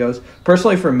Argento theme goes.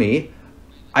 Personally, for me,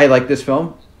 I like this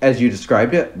film, as you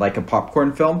described it, like a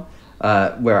popcorn film,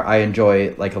 where I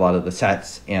enjoy like a lot of the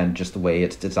sets and just the way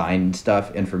it's designed and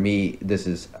stuff. And for me, this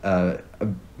is a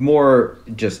more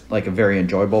just like a very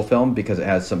enjoyable film because it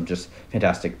has some just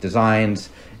fantastic designs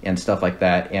and stuff like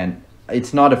that. And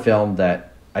it's not a film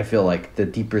that I feel like the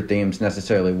deeper themes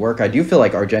necessarily work. I do feel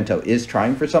like Argento is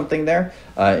trying for something there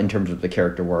in terms of the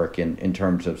character work and in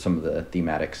terms of some of the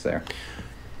thematics there.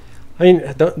 I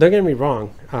mean, don't get me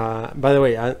wrong. By the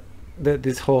way,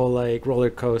 this whole like roller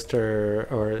coaster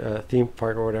or theme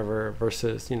park or whatever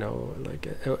versus like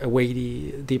a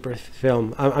weighty, deeper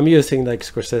film. I'm using like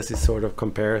Scorsese's sort of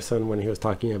comparison when he was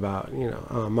talking about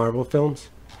Marvel films,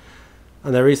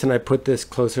 and the reason I put this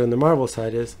closer on the Marvel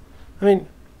side is, I mean,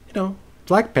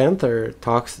 Black Panther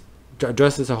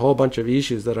addresses a whole bunch of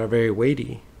issues that are very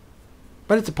weighty,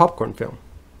 but it's a popcorn film.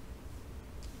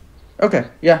 Okay,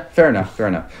 yeah, fair enough.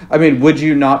 I mean, would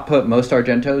you not put most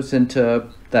Argentos into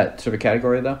that sort of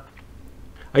category, though?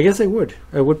 I guess I would.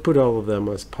 I would put all of them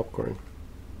as popcorn.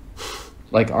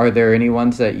 Like, are there any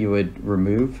ones that you would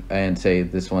remove and say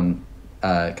this one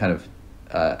kind of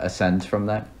ascends from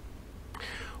that?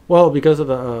 Well, because of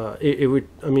it would.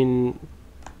 I mean,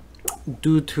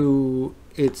 due to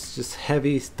its just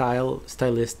heavy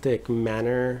stylistic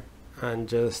manner and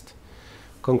just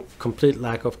complete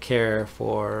lack of care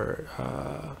for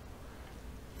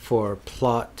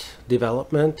plot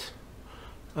development.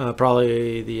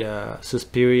 Probably the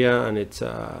Suspiria and its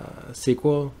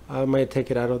sequel, I might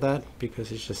take it out of that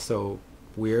because it's just so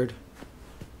weird.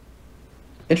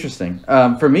 Interesting.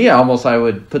 For me, I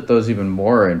would put those even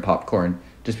more in popcorn,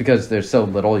 just because there's so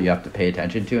little you have to pay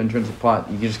attention to in terms of plot.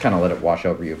 You just kind of let it wash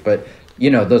over you. But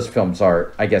those films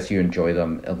are, I guess you enjoy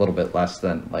them a little bit less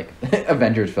than like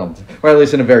Avengers films, or at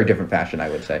least in a very different fashion, I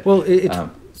would say. Well,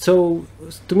 so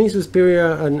to me,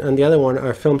 Suspiria and the other one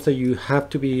are films that you have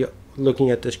to be looking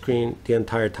at the screen the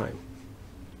entire time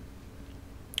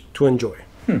to enjoy.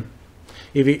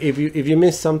 If you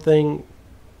miss something,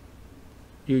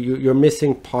 you're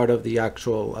missing part of the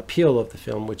actual appeal of the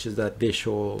film, which is that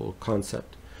visual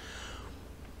concept.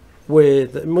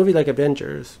 With a movie like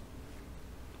Avengers,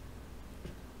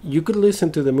 you could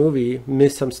listen to the movie,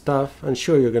 miss some stuff, and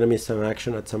sure, you're going to miss some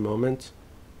action at some moments,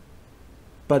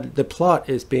 but the plot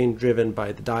is being driven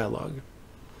by the dialogue.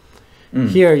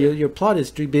 Here, your plot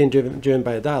is being driven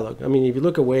by a dialogue. I mean, if you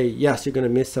look away, yes, you're going to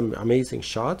miss some amazing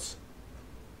shots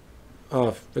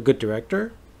of a good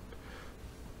director,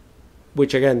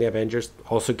 which again, the Avengers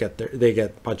also they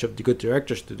get a bunch of good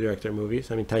directors to direct their movies.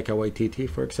 I mean, Taika Waititi,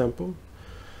 for example.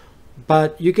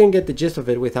 But you can get the gist of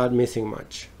it without missing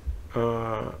much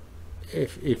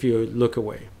if you look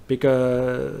away.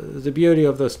 Because the beauty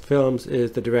of those films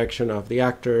is the direction of the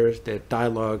actors, the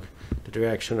dialogue, the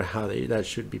direction of how that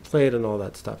should be played, and all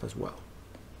that stuff as well.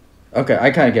 Okay,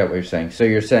 I kind of get what you're saying. So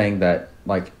you're saying that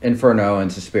like Inferno and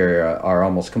Suspiria are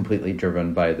almost completely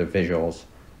driven by the visuals,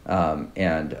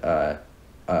 and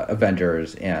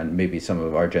Avengers and maybe some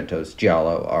of Argento's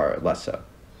Giallo are less so.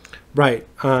 Right,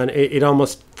 and it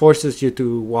almost forces you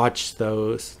to watch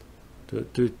those.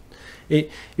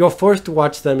 You're forced to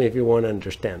watch them if you want to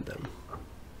understand them.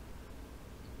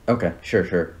 Okay,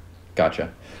 sure,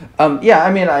 gotcha. Yeah,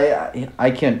 I mean,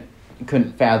 I couldn't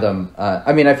fathom.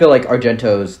 I mean, I feel like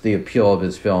the appeal of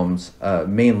his films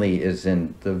mainly is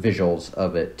in the visuals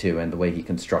of it too, and the way he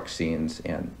constructs scenes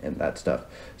and that stuff.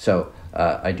 So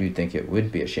I do think it would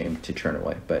be a shame to turn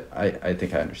away, but I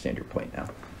think I understand your point now.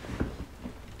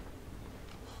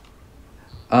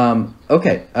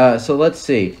 Okay, so let's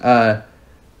see.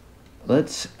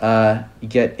 Let's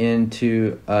get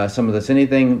into some of this.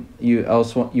 Anything you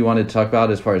wanted to talk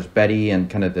about as far as Betty and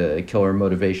kind of the killer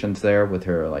motivations there with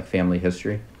her like family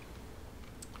history?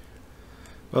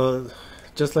 Well,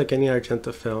 just like any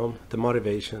Argento film, the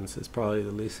motivations is probably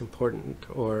the least important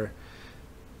or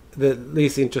the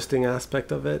least interesting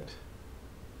aspect of it.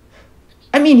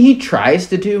 I mean, he tries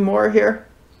to do more here.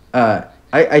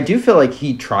 I do feel like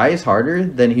he tries harder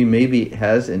than he maybe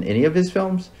has in any of his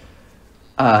films.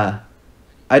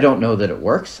 I don't know that it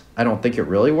works. I don't think it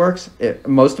really works.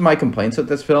 Most of my complaints with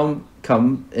this film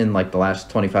come in like the last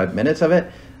 25 minutes of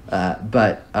it.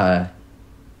 But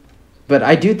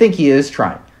I do think he is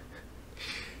trying.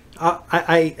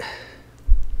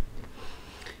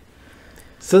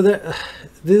 So this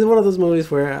is one of those movies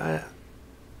where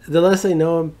the less I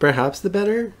know, perhaps the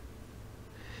better.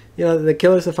 The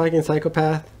killer's a fucking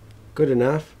psychopath. Good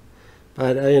enough.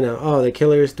 But, the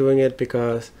killer is doing it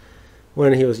because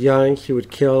when he was young, he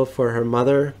would kill for her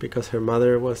mother because her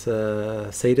mother was a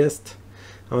sadist.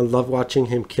 I love watching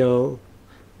him kill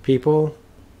people.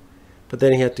 But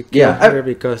then he had to kill her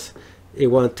because it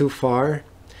went too far.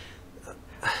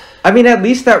 I mean, at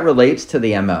least that relates to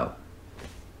the MO.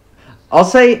 I'll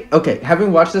say, okay,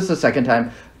 having watched this a second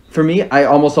time, for me, I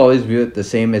almost always view it the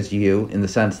same as you in the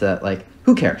sense that, like,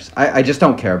 who cares? I just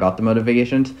don't care about the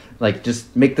motivations. Like,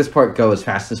 just make this part go as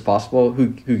fast as possible. Who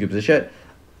gives a shit?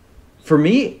 For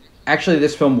me, actually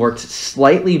this film worked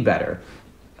slightly better.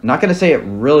 I'm not going to say it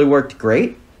really worked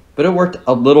great, but it worked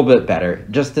a little bit better,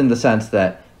 just in the sense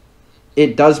that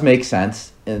it does make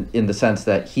sense in the sense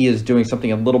that he is doing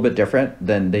something a little bit different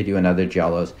than they do in other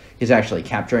giallos. He's actually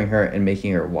capturing her and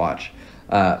making her watch,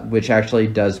 which actually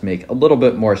does make a little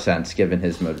bit more sense given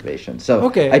his motivation. So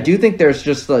Okay. I do think there's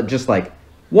just like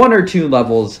one or two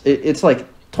levels. It's like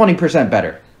 20%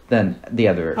 better than the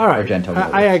other All right. Argento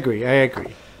movies. I agree.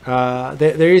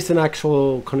 There is an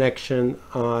actual connection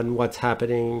on what's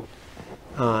happening,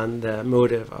 on the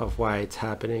motive of why it's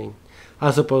happening,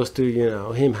 as opposed to, you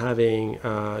know, him having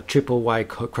triple Y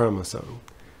chromosome.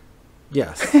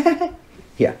 Yes.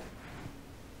 Yeah.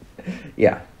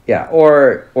 Yeah.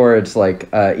 Or it's like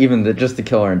even just the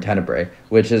killer in Tenebrae,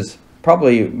 which is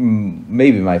probably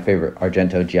maybe my favorite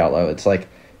Argento giallo. It's like,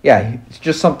 yeah, it's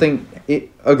just something.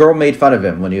 A girl made fun of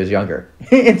him when he was younger,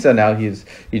 and so now he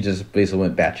just basically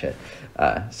went batshit.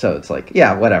 So it's like,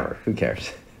 yeah, whatever. Who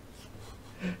cares?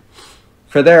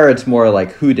 For there, it's more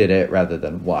like who did it rather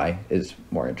than why is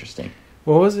more interesting.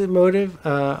 What was the motive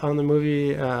on the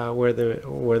movie where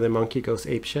the monkey goes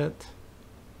apeshit?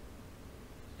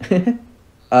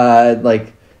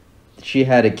 Like she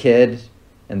had a kid,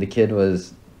 and the kid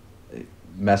was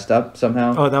messed up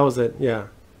somehow. Oh, that was it. Yeah.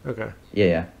 Okay.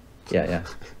 Yeah.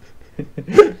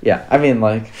 Yeah. I mean,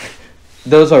 like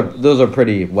those are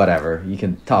pretty whatever. You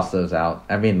can toss those out.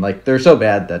 I mean, like they're so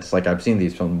bad that's like I've seen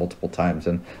these films multiple times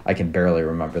and I can barely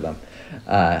remember them.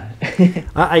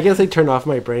 I guess I turn off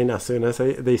my brain as soon as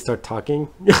they start talking.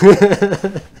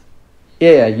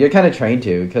 Yeah, you're kind of trained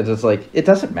to, because it's like it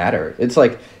doesn't matter. It's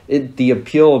like the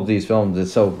appeal of these films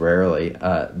is so rarely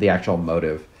the actual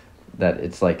motive that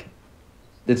it's like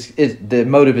the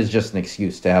motive is just an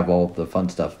excuse to have all the fun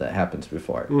stuff that happens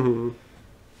before. Mm-hmm.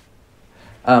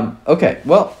 Okay,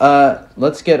 well,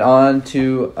 let's get on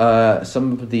to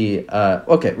some of the...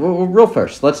 okay, well, real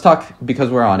first, let's talk, because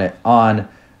we're on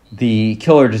the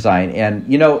killer design. And,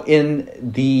 you know, in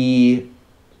the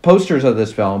posters of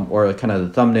this film, or kind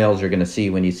of the thumbnails you're going to see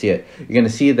when you see it, you're going to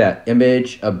see that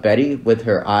image of Betty with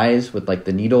her eyes with, like,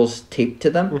 the needles taped to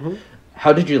them. Mm-hmm.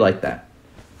 How did you like that?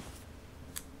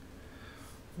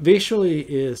 Visually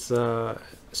is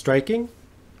striking.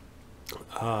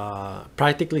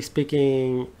 Practically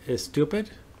speaking, is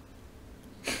stupid.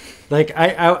 Like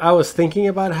I was thinking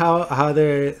about how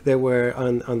they were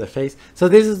on the face. So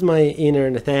this is my inner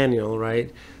Nathaniel,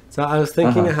 right? So I was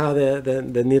thinking how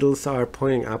the needles are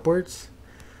pointing upwards,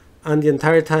 and the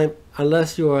entire time,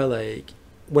 unless you are like,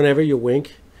 whenever you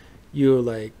wink, you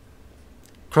like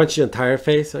crunch your entire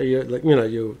face, or you like, you know,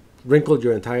 you wrinkled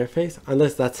your entire face.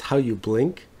 Unless that's how you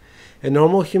blink. A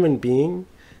normal human being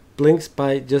blinks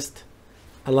by just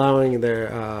allowing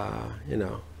their,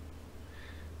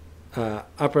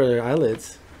 upper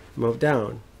eyelids move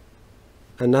down,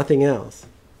 and nothing else.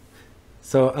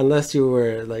 So unless you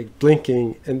were like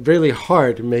blinking and really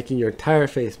hard, making your entire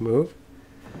face move,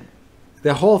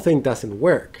 the whole thing doesn't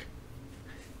work.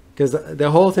 Because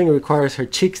the whole thing requires her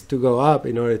cheeks to go up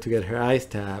in order to get her eyes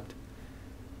tabbed.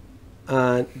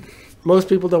 And most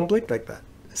people don't blink like that.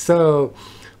 So,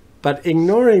 but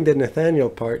ignoring the Nathaniel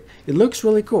part, it looks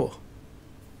really cool.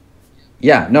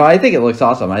 Yeah, no, I think it looks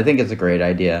awesome. I think it's a great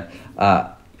idea.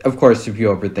 Of course, if you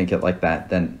overthink it like that,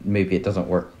 then maybe it doesn't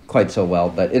work quite so well.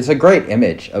 But it's a great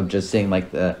image of just seeing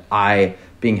like the eye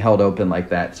being held open like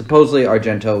that. Supposedly,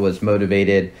 Argento was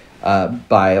motivated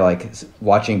by like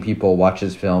watching people watch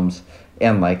his films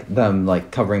and like them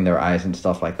like covering their eyes and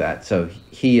stuff like that. So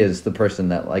he is the person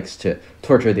that likes to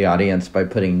torture the audience by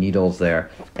putting needles there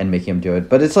and making them do it.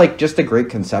 But it's like just a great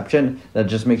conception that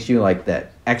just makes you like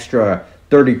that extra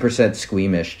 30%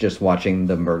 squeamish just watching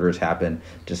the murders happen,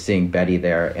 just seeing Betty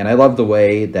there. And I love the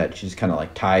way that she's kind of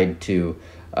like tied to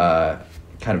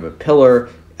kind of a pillar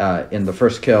in the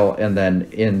first kill, and then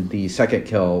in the second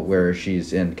kill where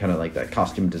she's in kind of like that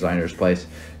costume designer's place,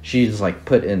 she's like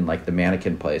put in like the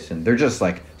mannequin place. And they're just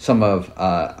like some of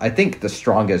I think the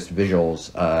strongest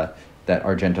visuals that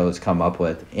Argento has come up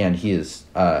with, and he is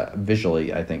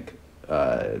visually, I think,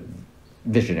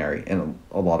 visionary in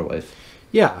a lot of ways.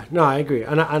 Yeah, no, I agree,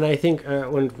 and I think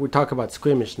when we talk about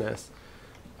squeamishness,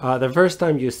 the first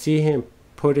time you see him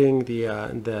putting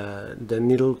the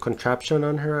needle contraption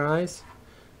on her eyes,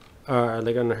 or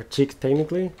like on her cheeks,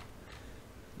 technically,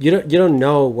 you don't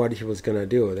know what he was gonna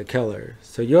do, the killer.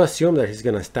 So you assume that he's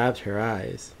gonna stab her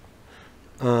eyes.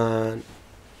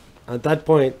 At that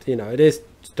point, you know, it is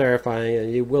terrifying,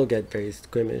 and you will get very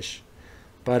squeamish,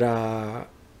 but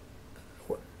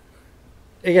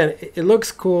again, it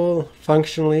looks cool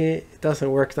functionally. It doesn't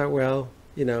work that well.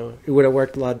 You know, it would have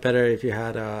worked a lot better if you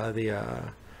had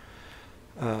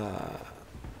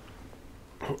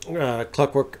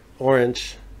Clockwork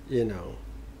Orange, you know,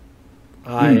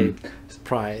 eye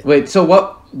pride. Wait, so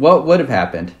what would have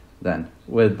happened then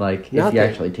with like if Nothing. you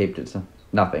actually taped it? So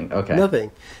nothing. Okay.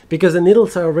 Nothing, because the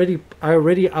needles are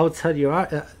already outside your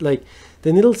eye. Like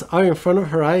the needles are in front of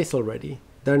her eyes already.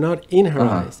 They're not in her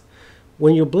eyes.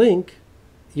 When you blink,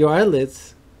 your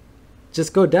eyelids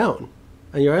just go down,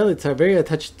 and your eyelids are very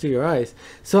attached to your eyes.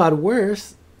 So at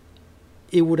worst,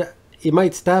 it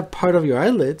might stab part of your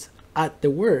eyelids at the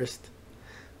worst.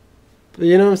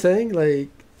 You know what I'm saying? Like,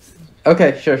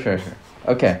 Okay, sure.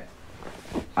 Okay.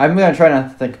 I'm going to try not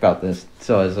to think about this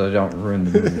so as I don't ruin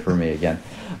the movie for me again.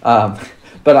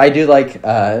 But I do like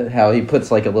how he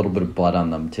puts like a little bit of blood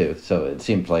on them too. So it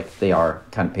seems like they are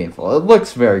kind of painful. It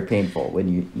looks very painful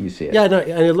when you see it. yeah, no,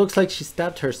 and it looks like she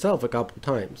stabbed herself a couple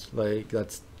times. Like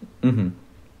that's,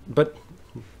 but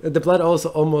the blood also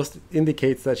almost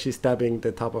indicates that she's stabbing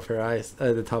the top of her eyes,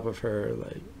 the top of her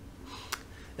like.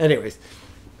 Anyways,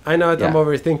 I know that I'm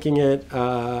overthinking it.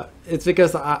 It's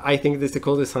because I think this is a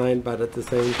cool design, but at the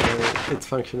same time, its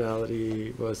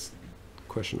functionality was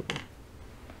questionable.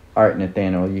 All right,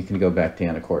 Nathaniel, you can go back to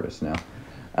Anacortes now.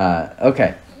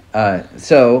 Okay,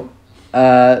 so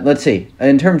let's see.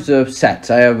 In terms of sets,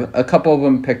 I have a couple of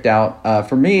them picked out.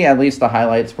 For me, at least, the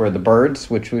highlights were the birds,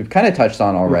 which we've kind of touched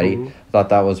on already. Thought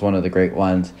that was one of the great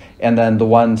ones, and then the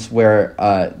ones where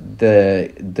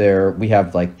we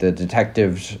have like the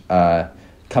detectives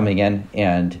coming in,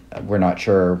 and we're not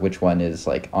sure which one is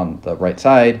like on the right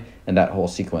side. And that whole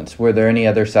sequence. Were there any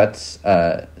other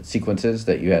sequences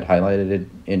that you had highlighted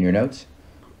in your notes?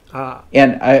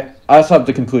 And I also have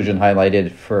the conclusion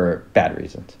highlighted for bad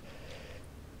reasons.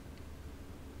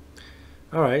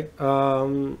 All right.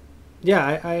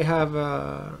 Yeah, I have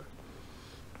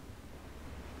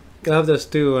those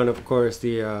two, and of course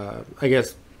the I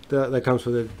guess that comes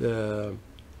with the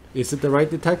is it the right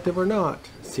detective or not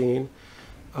scene.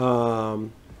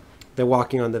 They're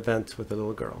walking on the vents with the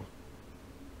little girl.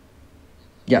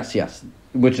 Yes,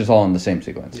 which is all in the same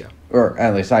sequence. Yeah. Or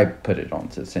at least I put it on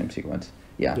to the same sequence.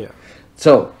 Yeah.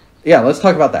 So, let's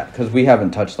talk about that because we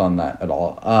haven't touched on that at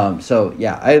all.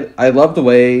 I love the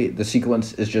way the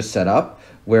sequence is just set up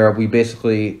where we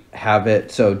basically have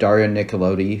it. So Dario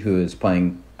Nicolodi, who is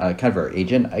playing kind of our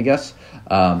agent, I guess,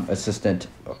 assistant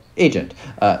agent,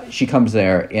 she comes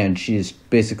there and she's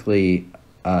basically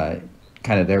kind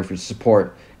of there for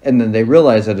support. And then they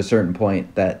realize at a certain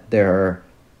point that there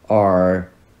are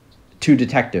two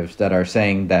detectives that are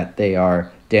saying that they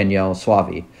are Daniel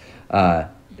Suavi.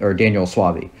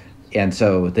 And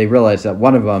so they realize that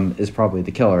one of them is probably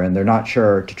the killer, and they're not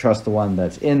sure to trust the one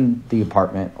that's in the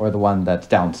apartment or the one that's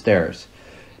downstairs.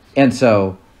 And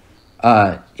so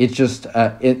it's just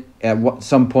at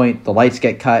some point the lights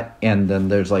get cut, and then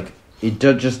there's like it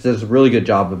just does a really good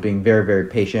job of being very, very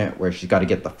patient, where she's got to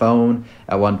get the phone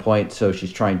at one point. So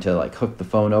she's trying to like hook the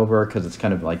phone over because it's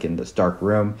kind of like in this dark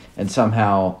room. And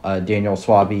somehow Daniel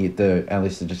Suavi, at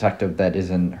least the detective that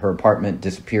is in her apartment,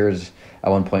 disappears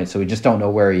at one point. So we just don't know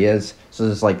where he is. So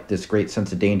there's like this great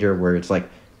sense of danger where it's like,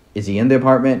 is he in the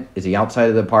apartment? Is he outside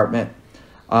of the apartment?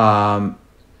 And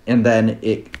then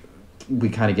we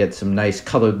kind of get some nice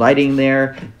colored lighting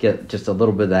there, get just a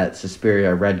little bit of that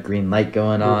Suspiria red-green light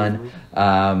going on.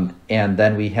 And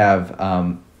then we have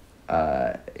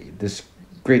this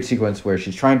great sequence where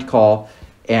she's trying to call,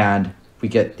 and we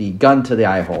get the gun to the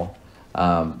eye hole,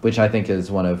 which I think is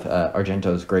one of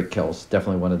Argento's great kills,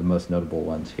 definitely one of the most notable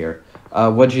ones here.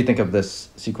 What did you think of this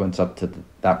sequence up to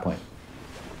that point?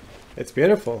 It's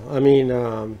beautiful. I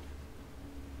mean...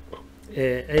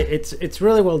 It's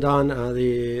really well done.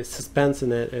 The suspense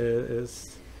in it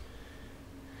is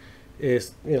you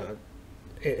know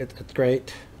it's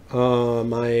great.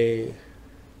 I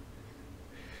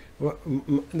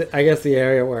guess the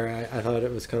area where I thought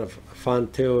it was kind of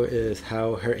fun too is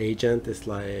how her agent is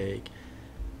like,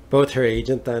 both her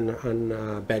agent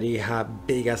and Betty have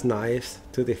big ass knives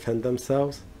to defend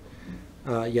themselves,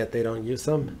 yet they don't use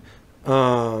them.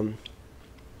 I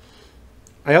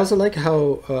also like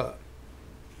how.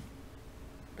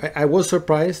 I was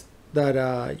surprised that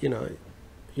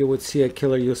you would see a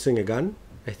killer using a gun.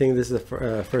 I think this is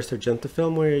the first Argento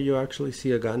film where you actually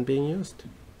see a gun being used.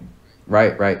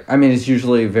 Right. I mean, it's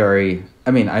usually very...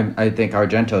 I mean, I think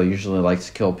Argento usually likes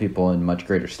to kill people in much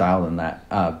greater style than that,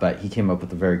 but he came up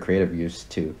with a very creative use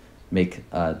to make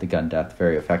the gun death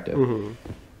very effective.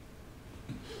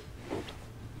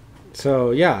 So,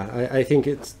 yeah, I think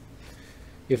it's...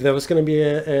 If there was going to be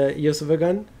a use of a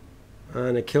gun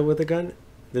and a kill with a gun,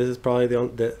 this is probably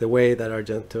the way that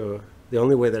Argento, the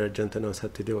only way that Argento knows how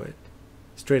to do it.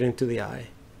 Straight into the eye,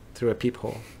 through a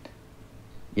peephole.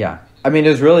 Yeah. I mean, it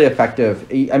was really effective.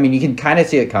 I mean, you can kind of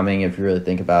see it coming if you really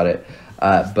think about it.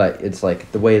 But it's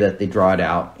like the way that they draw it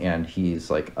out, and he's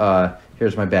like,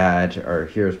 here's my badge, or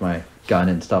here's my gun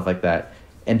and stuff like that,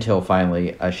 until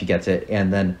finally she gets it.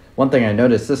 And then one thing I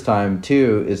noticed this time,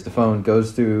 too, is the phone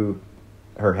goes through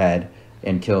her head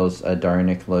and kills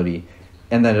Dario,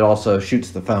 and then it also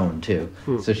shoots the phone, too.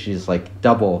 So she's like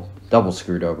double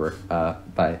screwed over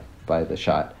by the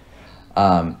shot.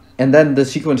 And then the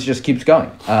sequence just keeps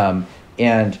going.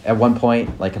 And at one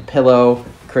point, like a pillow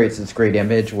creates this great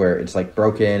image where it's like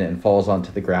broken and falls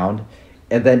onto the ground.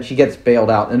 And then she gets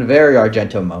bailed out in a very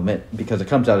Argento moment because it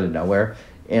comes out of nowhere.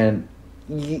 And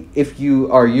if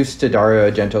you are used to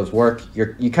Dario Argento's work,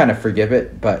 you kind of forgive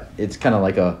it, but it's kind of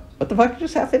like what the fuck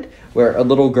just happened? Where a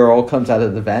little girl comes out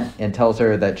of the vent and tells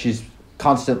her that she's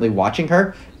constantly watching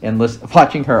her and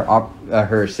watching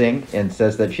her sing, and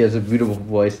says that she has a beautiful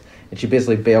voice, and she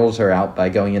basically bails her out by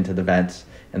going into the vents,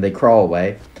 and they crawl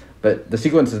away. But the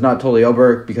sequence is not totally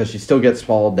over because she still gets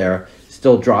swallowed there,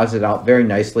 still draws it out very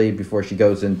nicely before she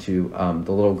goes into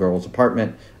the little girl's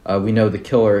apartment. We know the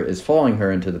killer is following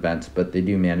her into the vents, but they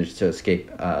do manage to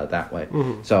escape that way.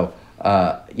 So,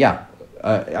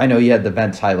 I know you had the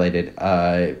vents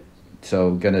highlighted,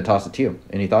 so gonna toss it to you.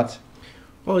 Any thoughts?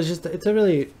 Well, it's a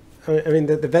really, I mean,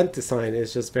 the vent design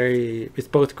is just it's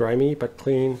both grimy but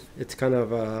clean. It's kind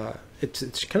of,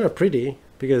 it's kind of pretty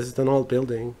because it's an old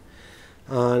building,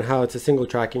 and how it's a single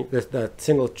tracking, that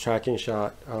single tracking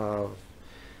shot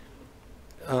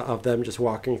of them just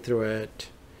walking through it,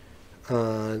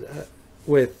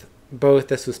 with both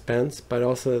the suspense but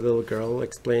also the little girl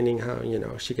explaining how,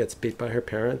 she gets beat by her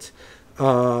parents.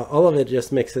 All of it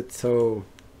just makes it so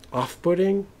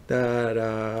off-putting that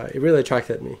it really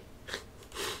attracted me.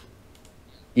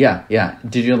 Yeah.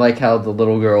 Did you like how the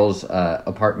little girl's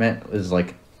apartment was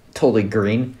like totally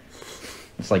green?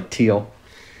 It's like teal,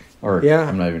 or yeah.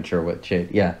 I'm not even sure what shade.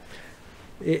 Yeah.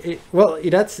 It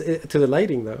adds to the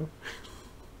lighting, though.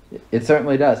 It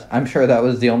certainly does. I'm sure that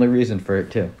was the only reason for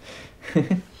it too.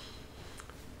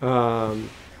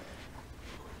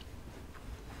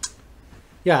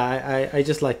 Yeah, I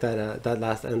just like that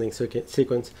last ending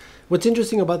sequence. What's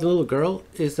interesting about the little girl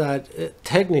is that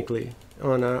technically,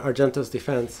 on Argento's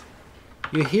defense,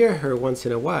 you hear her once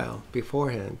in a while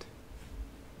beforehand.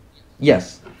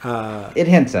 Yes, it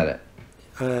hints at it.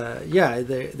 Yeah,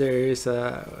 there is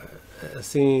a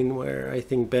scene where I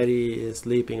think Betty is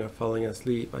sleeping or falling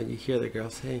asleep, and you hear the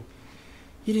girl saying,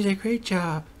 "You did a great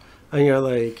job," and you're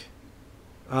like,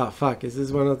 "Oh fuck, is this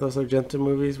one of those Argento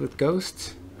movies with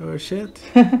ghosts or shit?"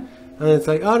 And it's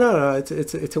like, "Oh no,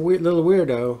 it's a weird little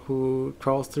weirdo who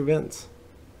crawls through vents."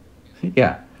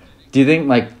 Yeah. Do you think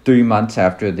like 3 months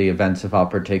after the events of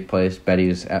Opera take place,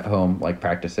 Betty's at home like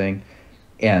practicing,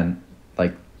 and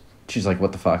like she's like,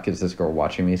 "What the fuck is this girl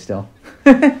watching me still?"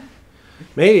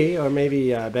 Maybe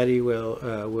Betty would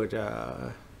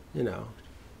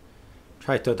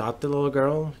try to adopt the little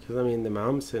girl, because I mean the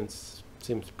mom seems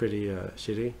pretty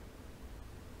shitty.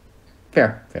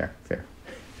 Fair.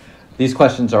 These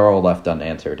questions are all left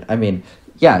unanswered. I mean,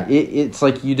 yeah, it's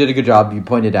like you did a good job. You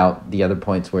pointed out the other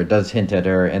points where it does hint at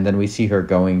her, and then we see her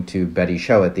going to Betty's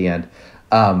show at the end.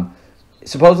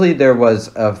 Supposedly there was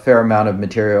a fair amount of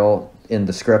material in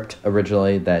the script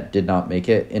originally that did not make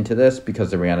it into this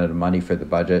because they ran out of money for the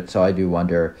budget. So I do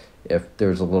wonder if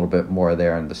there's a little bit more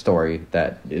there in the story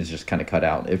that is just kind of cut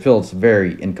out. It feels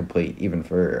very incomplete, even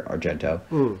for Argento,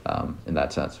 in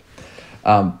that sense.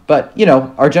 But,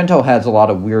 Argento has a lot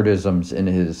of weirdisms in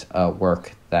his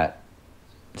work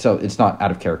so it's not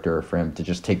out of character for him to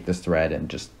just take this thread and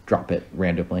just drop it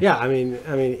randomly. Yeah, I mean,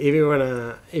 if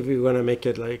you wanna make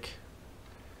it like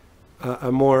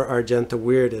a more Argento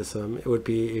weirdism, it would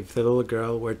be if the little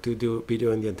girl were to be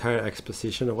doing the entire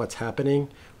exposition of what's happening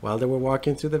while they were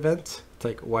walking through the vents. It's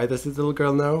like, why does this little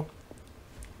girl know?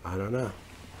 I don't know.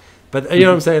 But you know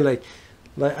what I'm saying? Like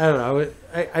I don't know.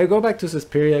 I go back to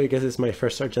Suspiria because it's my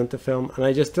first Argento film, and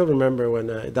I just still remember when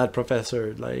that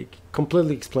professor like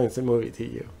completely explains the movie to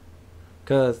you,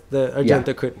 because the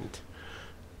Argento couldn't.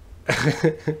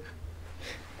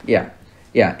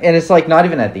 Yeah, and it's like not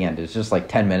even at the end. It's just like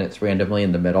 10 minutes randomly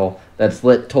in the middle that's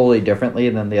lit totally differently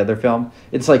than the other film.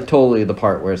 It's like totally the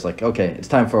part where it's like, okay, it's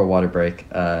time for a water break.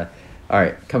 All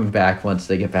right, coming back once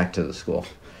they get back to the school.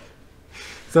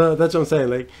 So that's what I'm saying.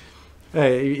 Like,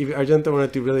 hey, if Argento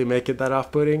wanted to really make it that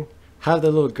off-putting, have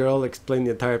the little girl explain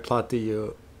the entire plot to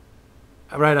you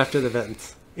right after the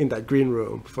events in that green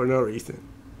room for no reason.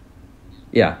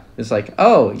 Yeah, it's like,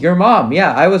 oh, your mom.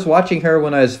 Yeah, I was watching her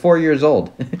when I was 4 years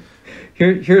old.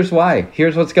 Here's why.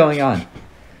 Here's what's going on.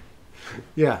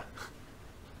 Yeah.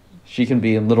 She can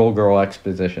be in little girl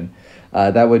exposition.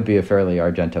 that would be a fairly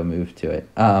Argento move to it.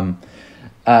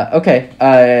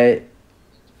 Okay.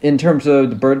 In terms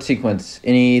of the bird sequence,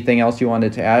 anything else you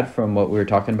wanted to add from what we were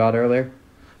talking about earlier?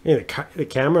 Yeah, the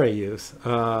camera use.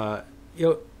 I'm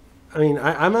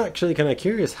actually kind of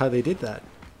curious how they did that,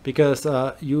 because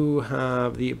you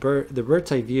have the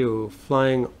bird's eye view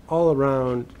flying all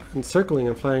around and circling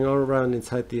and flying all around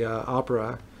inside the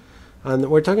opera, and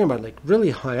we're talking about like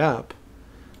really high up.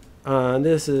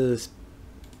 This is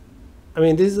the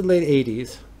late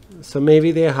 80s, so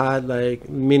maybe they had like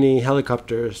mini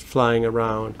helicopters flying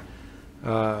around,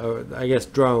 or I guess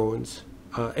drones,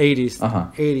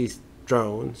 80s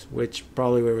drones, which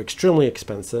probably were extremely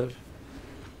expensive.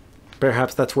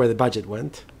 Perhaps that's where the budget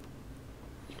went.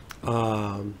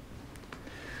 But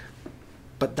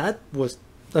that was,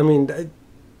 I'm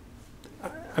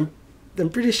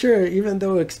pretty sure, even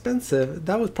though expensive,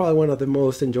 that was probably one of the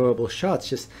most enjoyable shots.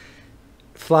 Just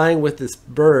flying with this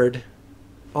bird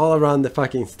all around the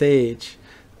fucking stage,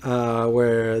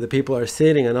 where the people are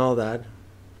sitting and all that,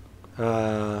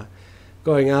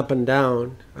 going up and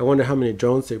down. I wonder how many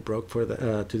drones they broke for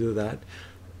to do that.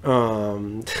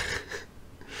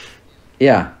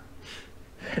 Yeah.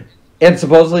 And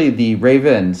supposedly the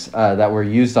ravens that were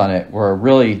used on it were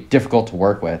really difficult to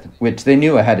work with, which they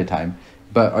knew ahead of time,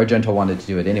 but Argento wanted to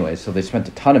do it anyway, so they spent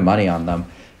a ton of money on them.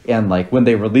 And like when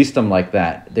they released them like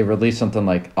that, they released something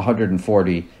like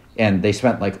 140, and they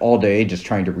spent like all day just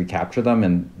trying to recapture them,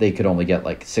 and they could only get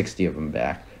like 60 of them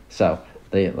back. So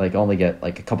they like only get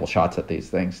like a couple shots at these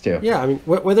things too. Yeah,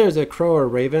 whether it's a crow or a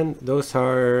raven, those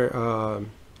are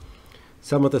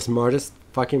some of the smartest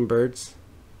fucking birds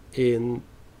in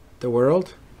the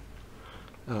world.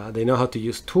 They know how to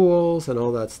use tools and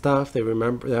all that stuff. They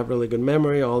have really good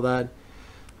memory, all that.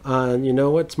 And you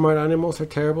know what smart animals are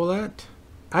terrible at?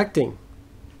 Acting.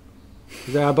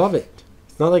 They're above it.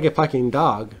 It's not like a fucking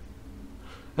dog.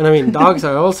 And dogs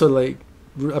are also like,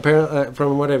 apparently,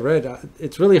 from what I've read,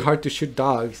 it's really hard to shoot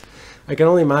dogs. I can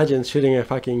only imagine shooting a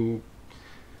fucking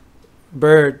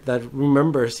bird that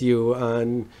remembers you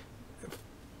and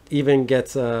even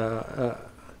gets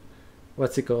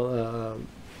what's it called?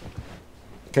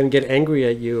 Can get angry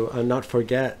at you and not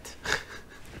forget.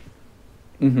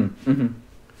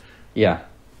 Yeah.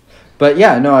 But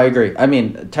yeah, no, I agree.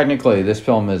 Technically, this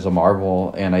film is a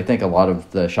marvel, and I think a lot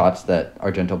of the shots that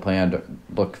Argento planned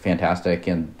look fantastic,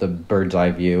 and the bird's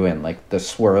eye view and like the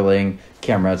swirling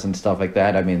cameras and stuff like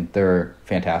that. They're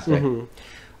fantastic.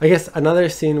 I guess another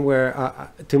scene where,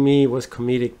 to me, was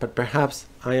comedic, but perhaps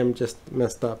I am just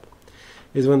messed up,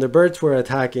 is when the birds were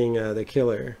attacking the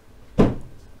killer.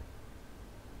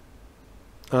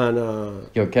 And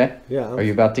you okay? Yeah. Are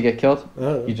you about to get killed?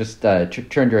 You just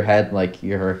turned your head like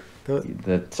you're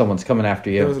that someone's coming after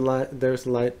you. There's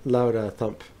a loud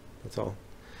thump. That's all.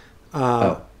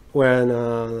 When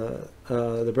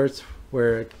the birds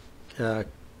were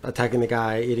attacking the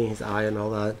guy, eating his eye and all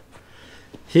that,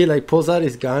 he like pulls out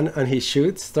his gun and he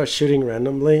starts shooting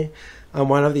randomly, and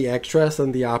one of the extras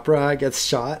in the opera gets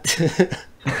shot.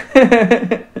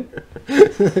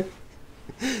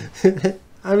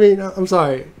 I'm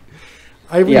sorry.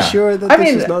 Are we sure that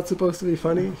this is not supposed to be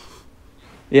funny?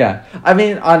 Yeah.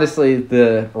 Honestly,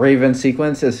 the Raven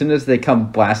sequence, as soon as they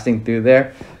come blasting through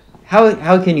there,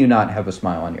 how can you not have a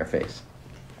smile on your face?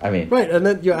 Right, and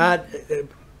then you add a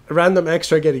random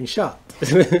extra getting shot.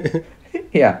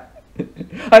 Yeah.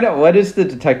 I know. What does the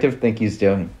detective think he's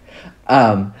doing?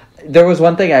 There was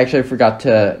one thing I actually forgot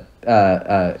to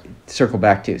circle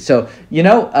back to. So,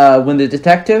 when the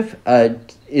detective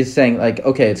is saying, like,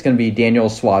 okay, it's going to be Daniel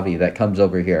Suave that comes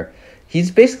over here,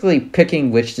 he's basically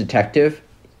picking which detective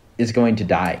is going to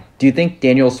die. Do you think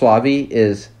Daniel Suave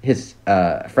is his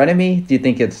frenemy? Do you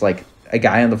think it's like a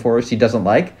guy on the force he doesn't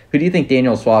like? Who do you think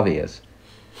Daniel Suave is?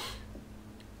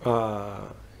 Yeah,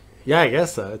 I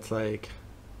guess so. It's like...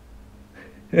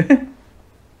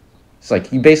 It's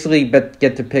like you basically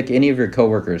get to pick any of your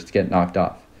coworkers to get knocked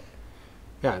off.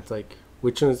 Yeah, it's like,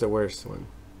 which one is the worst one?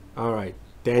 All right,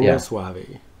 Daniel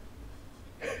Suave.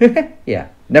 Yeah,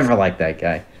 never liked that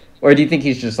guy. Or do you think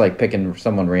he's just like picking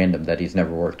someone random that he's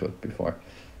never worked with before?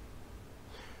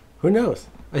 Who knows?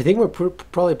 I think we're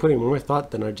probably putting more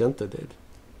thought than Argento did.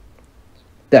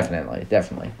 Definitely.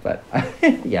 But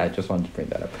yeah, I just wanted to bring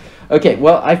that up. Okay,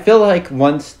 well, I feel like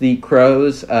once the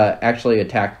crows actually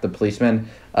attack the policeman,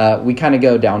 we kind of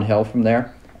go downhill from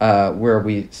there, where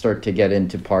we start to get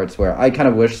into parts where I kind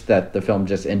of wish that the film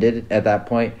just ended at that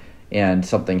point and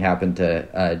something happened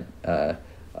to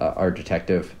our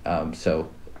detective.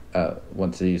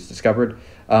 Once he's discovered.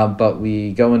 But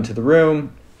we go into the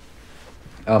room.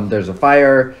 There's a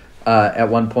fire at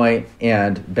one point,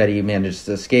 and Betty manages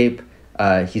to escape.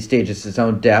 He stages his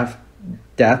own death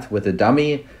with a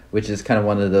dummy, which is kind of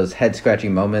one of those head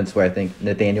scratching moments where I think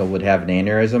Nathaniel would have an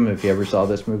aneurysm if he ever saw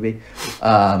this movie.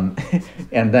 And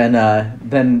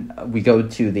then we go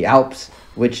to the Alps,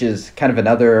 which is kind of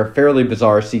another fairly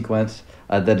bizarre sequence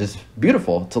that is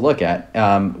beautiful to look at,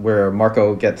 where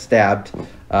Marco gets stabbed,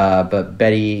 but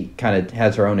Betty kind of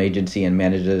has her own agency and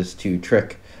manages to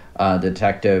trick the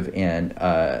detective, and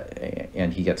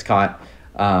he gets caught.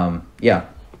 Yeah.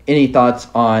 Any thoughts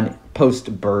on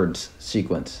post-Birds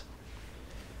sequence?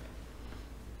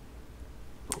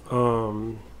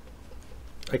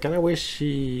 I kind of wish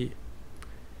she.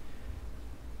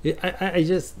 I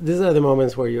just, these are the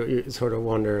moments where you sort of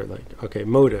wonder, like, okay,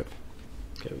 motive.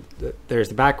 Okay, there's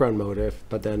the background motive,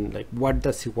 but then, like, what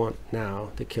does he want now,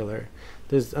 the killer?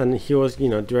 And he was,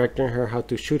 directing her how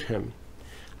to shoot him.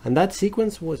 And that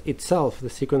sequence was itself the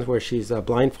sequence where she's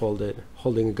blindfolded,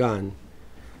 holding a gun,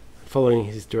 following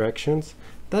his directions.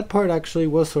 That part actually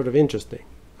was sort of interesting.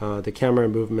 The camera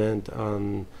movement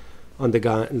on the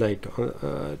gun, like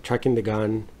tracking the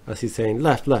gun as he's saying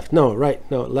left, left, no, right,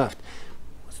 no, left.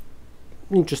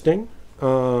 Interesting.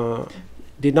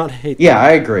 Did not hate. Yeah, that.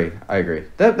 I agree.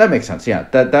 That makes sense. Yeah,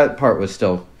 that part was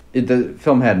still, the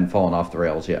film hadn't fallen off the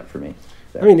rails yet for me.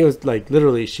 I mean, it was like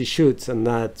literally she shoots, and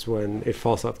that's when it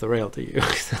falls off the rail to you.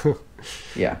 So,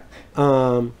 yeah.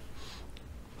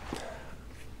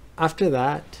 After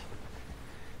that,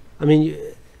 I mean,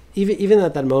 even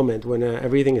at that moment when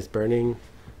everything is burning,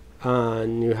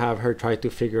 and you have her try to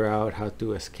figure out how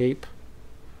to escape.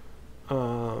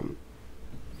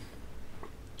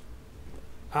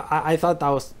 I thought that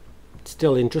was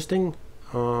still interesting.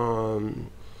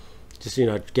 Just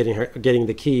getting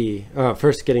the key,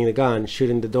 first getting the gun,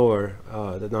 shooting the door,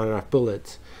 not enough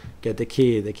bullets, get the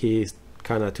key is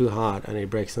kind of too hot and it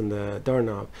breaks on the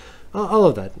doorknob. All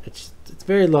of that, it's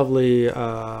very lovely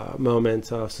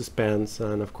moments of suspense,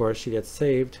 and of course she gets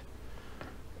saved.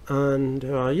 And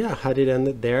yeah, had it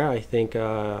ended there, I think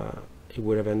it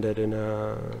would have ended in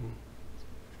a,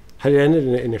 had it ended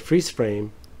in a freeze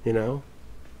frame,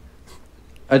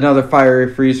 Another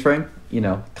fiery freeze frame,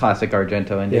 classic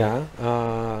Argento ending.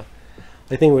 Yeah,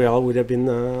 I think we all would have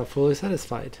been fully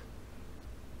satisfied.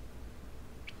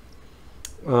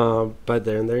 But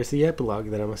then there's the epilogue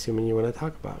that I'm assuming you want to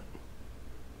talk about.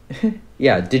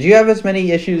 Yeah, did you have as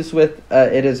many issues with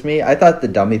it as me? I thought the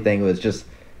dummy thing was just,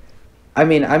 I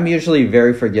mean, I'm usually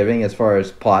very forgiving as far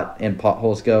as plot and plot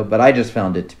holes go, but I just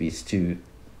found it to be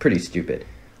pretty stupid,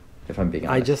 if I'm being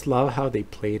honest. I just love how they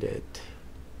played it.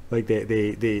 Like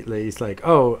it's like,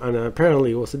 oh, and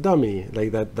apparently it was a dummy.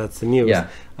 Like that's the news. Yeah.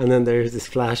 And then there's this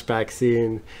flashback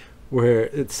scene where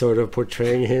it's sort of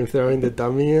portraying him throwing the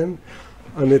dummy in,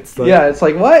 and it's like, yeah, it's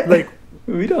like, what? Like,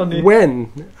 we don't need.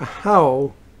 When?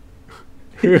 How?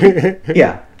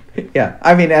 Yeah.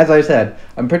 I mean, as I said,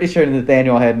 I'm pretty sure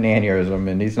Nathaniel had an aneurysm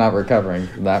and he's not recovering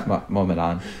from that moment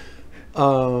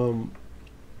on.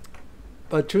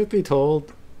 But truth be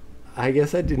told, I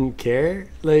guess I didn't care.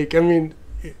 Like, I mean,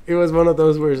 it was one of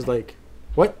those where it's like,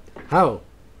 what? How?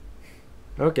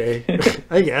 Okay,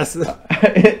 I guess.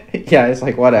 Yeah, it's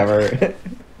like, whatever.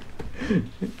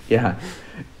 Yeah.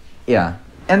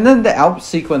 And then the Alps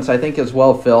sequence, I think, is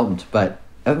well filmed, but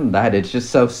other than that, it's just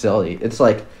so silly. It's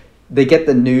like, they get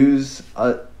the news,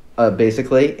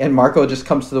 basically, and Marco just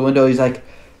comes to the window, he's like,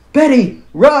 Betty,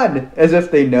 run! As if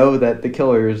they know that the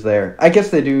killer is there. I guess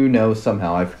they do know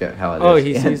somehow, I forget how it is. Oh,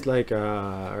 he's like, I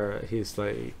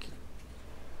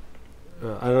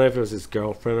don't know if it was his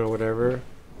girlfriend or whatever,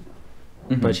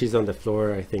 but she's on the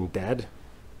floor, I think, dead.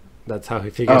 That's how he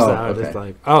figures out. Okay. It's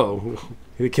like, oh,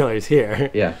 the killer's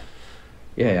here. Yeah.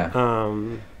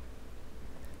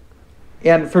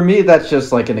 And for me, that's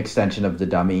just like an extension of the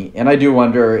dummy. And I do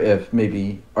wonder if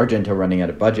maybe Argento running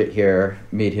out of budget here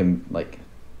made him like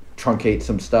truncate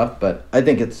some stuff. But I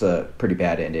think it's a pretty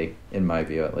bad ending, in my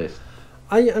view, at least.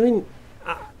 I mean,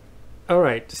 all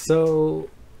right. So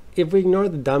if we ignore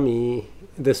the dummy,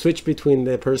 the switch between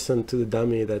the person to the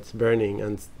dummy that's burning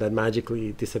and that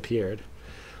magically disappeared,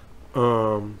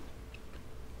 or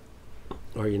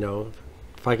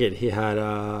fuck it, he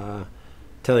had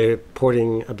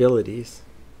teleporting abilities,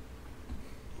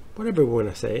 whatever we want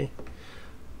to say.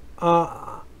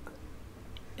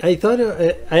 I thought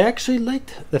I actually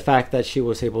liked the fact that she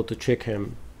was able to trick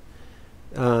him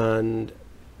and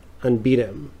beat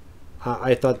him.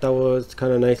 I thought that was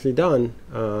kind of nicely done.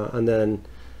 And then,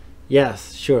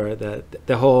 yes, sure, that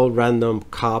the whole random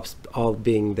cops all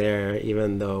being there,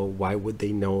 even though why would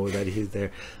they know that he's there?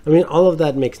 I mean, all of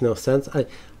that makes no sense.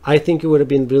 I think it would have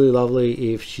been really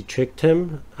lovely if she tricked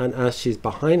him, and as she's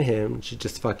behind him, she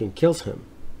just fucking kills him.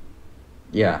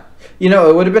 Yeah.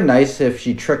 It would have been nice if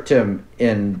she tricked him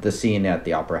in the scene at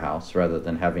the opera house rather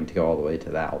than having to go all the way to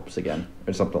the Alps again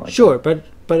or something like Sure, that.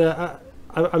 but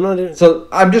I'm not... So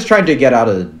I'm just trying to get out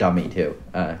of the dummy, too,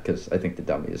 because I think the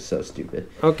dummy is so stupid.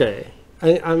 Okay.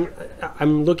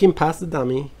 I'm looking past the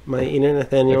dummy. My inner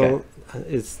Nathaniel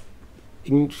is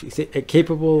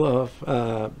capable of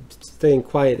staying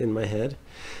quiet in my head.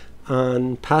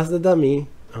 And past the dummy,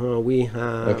 we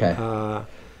have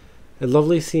a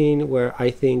lovely scene where I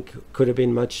think could have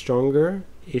been much stronger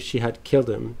if she had killed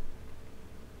him.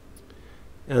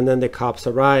 And then the cops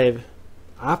arrive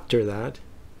after that,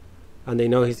 and they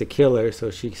know he's the killer, so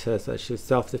she says that she's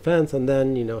self-defense, and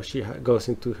then, she goes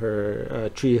into her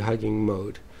tree-hugging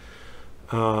mode.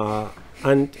 And,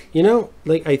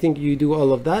 I think you do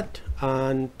all of that,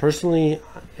 and personally,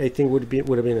 I think would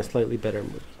have been a slightly better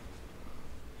movie.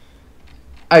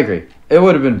 I agree. It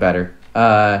would have been better.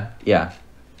 Yeah.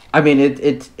 I mean,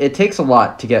 it takes a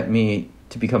lot to get me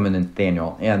to become an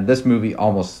Nathaniel, and this movie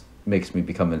almost makes me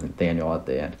become a Nathaniel at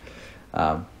the end.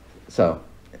 So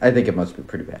I think it must be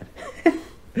pretty bad.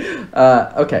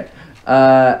 Okay.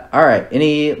 All right.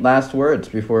 Any last words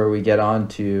before we get on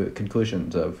to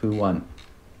conclusions of who won?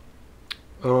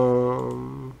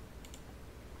 I'm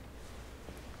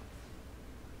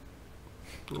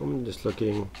just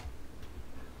looking.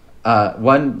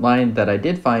 One line that I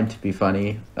did find to be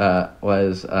funny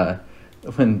was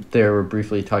when they were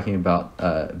briefly talking about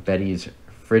Betty's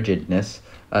frigidness.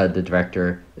 The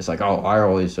director is like, "Oh, I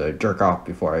always jerk off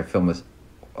before I film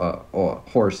a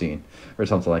horror scene," or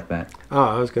something like that. Oh,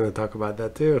 I was going to talk about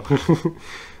that too.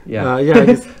 Yeah,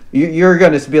 yeah. You're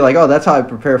going to be like, "Oh, that's how I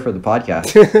prepare for the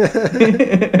podcast."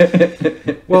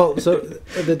 Well, so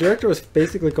the director was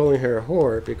basically calling her a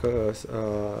whore because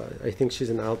I think she's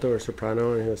an alto or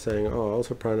soprano, and he was saying, "Oh, all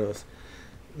sopranos."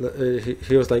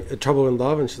 He was like, "Trouble in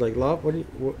love," and she's like, "Love?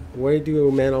 Why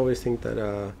do men always think that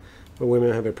when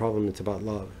women have a problem, it's about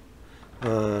love?"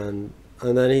 And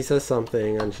then he says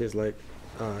something, and she's like,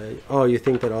 "Oh, you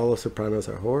think that all the sopranos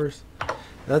are whores?"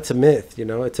 That's a myth,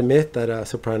 It's a myth that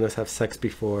sopranos have sex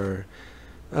before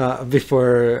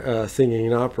singing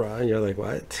an opera, and you're like,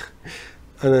 what?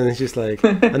 And then she's like,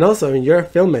 and also, I mean, you're a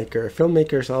filmmaker.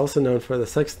 Filmmakers are also known for the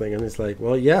sex thing, and he's like,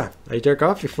 well, yeah, I jerk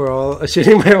off before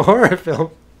shooting my horror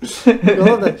film.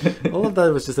 all of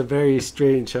that was just a very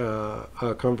strange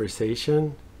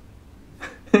conversation.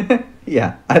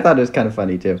 Yeah, I thought it was kind of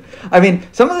funny too. I mean,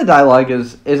 some of the dialogue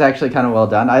is actually kind of well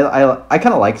done. I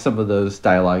kind of like some of those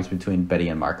dialogues between Betty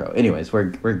and Marco. Anyways,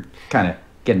 we're kind of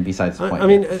getting besides the point. I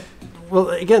mean, well,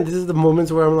 again, this is the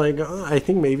moments where I'm like, oh, I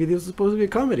think maybe this was supposed to be a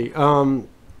comedy. I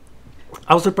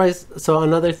was surprised. So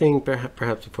another thing,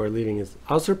 perhaps before leaving, is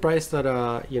I was surprised that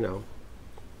in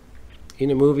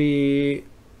a movie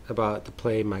about the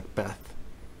play Macbeth,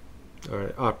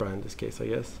 or opera in this case, I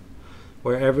guess,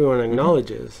 where everyone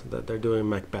acknowledges that they're doing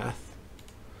Macbeth.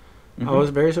 I was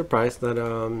very surprised that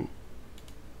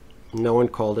no one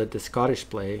called it the Scottish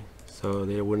play, so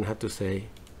they wouldn't have to say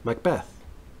Macbeth.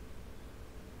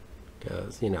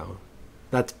 Because,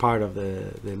 that's part of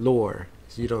the lore.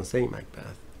 So you don't say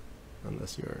Macbeth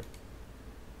unless you're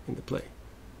in the play.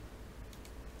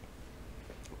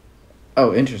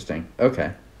 Oh, interesting.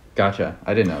 Okay. Gotcha.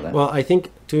 I didn't know that. Well, I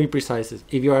think to be precise, is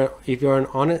if you are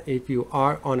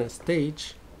on a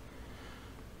stage,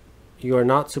 you are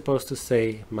not supposed to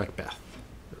say Macbeth.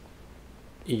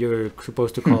 You're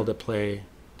supposed to call the play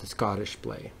the Scottish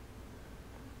play.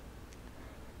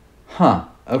 Huh.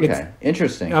 Okay.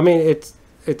 Interesting. I mean,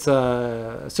 it's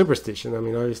a superstition. I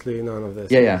mean, obviously, none of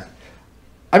this. Yeah.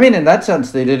 I mean, in that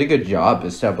sense, they did a good job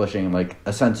establishing like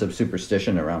a sense of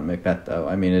superstition around Macbeth, though.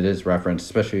 I mean, it is referenced,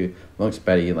 especially amongst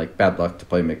Betty, like bad luck to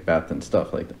play Macbeth and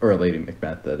stuff like, or Lady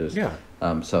Macbeth, that is. Yeah.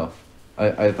 So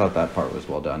I thought that part was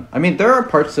well done. I mean, there are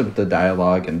parts of the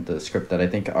dialogue and the script that I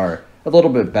think are a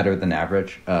little bit better than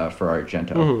average for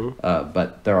Argento,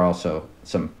 but there are also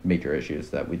some major issues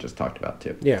that we just talked about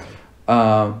too. Yeah.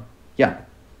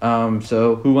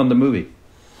 So who won the movie?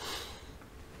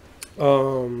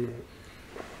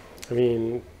 I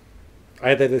mean,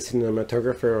 either the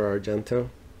cinematographer or Argento.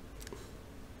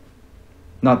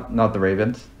 Not the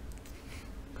Ravens.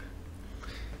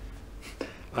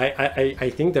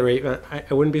 I think the Raven.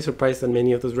 I wouldn't be surprised that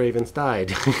many of those Ravens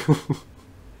died.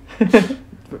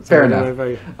 Fair enough.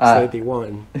 If I said they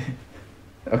won.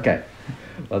 Okay.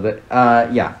 Well,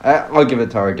 I'll give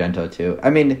it to Argento too. I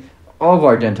mean, all of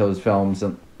Argento's films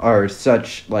are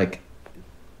such like.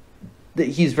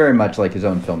 He's very much like his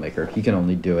own filmmaker. He can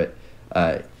only do it.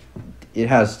 It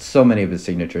has so many of his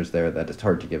signatures there that it's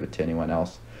hard to give it to anyone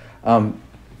else.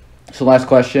 So last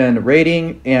question,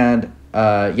 rating, and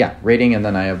rating, and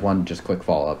then I have one just quick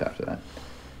follow-up after that.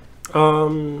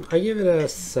 I give it a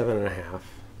 7.5.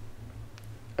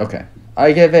 Okay.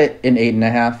 I give it an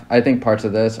 8.5. I think parts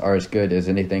of this are as good as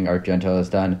anything Argento has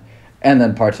done. And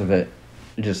then parts of it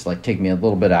just like take me a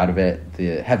little bit out of it.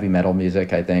 The heavy metal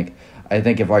music, I think. I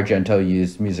think if Argento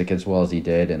used music as well as he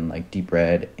did in like Deep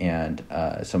Red and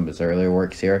some of his earlier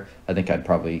works here, I think I'd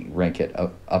probably rank it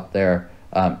up there.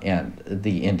 And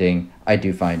the ending I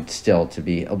do find still to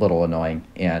be a little annoying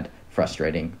and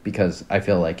frustrating because I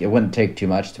feel like it wouldn't take too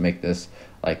much to make this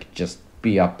like just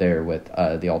be up there with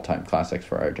the all-time classics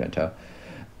for Argento.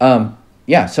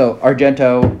 Yeah, so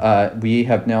Argento, we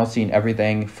have now seen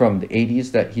everything from the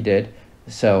 80s that he did.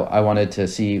 So I wanted to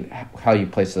see how you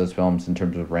place those films in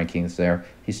terms of rankings there.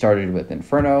 He started with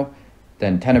Inferno,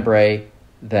 then Tenebrae,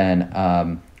 then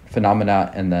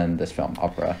Phenomena, and then this film,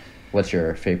 Opera. What's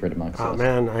your favorite amongst those? Oh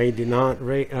man, I did not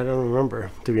rate. I don't remember,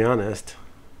 to be honest.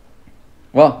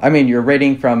 Well, I mean, you're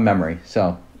rating from memory,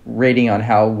 so rating on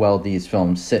how well these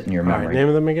films sit in your memory. All right,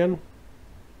 name them again.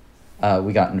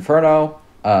 We got Inferno,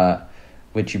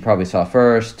 which you probably saw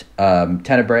first,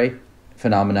 Tenebrae,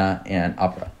 Phenomena, and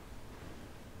Opera.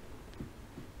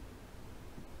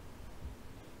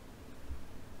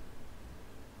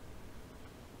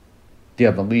 Do you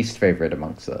have a least favorite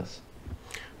amongst those?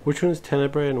 Which one is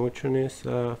Tenebrae and which one is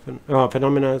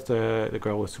Phenomena is the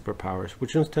girl with superpowers.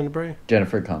 Which one's Tenebrae?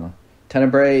 Jennifer Connelly.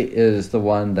 Tenebrae is the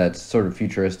one that's sort of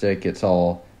futuristic. It's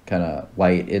all kind of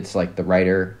white. It's like the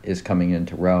writer is coming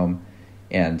into Rome,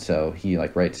 and so he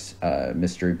like writes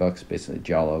mystery books, basically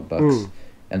giallo books,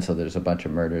 and so there's a bunch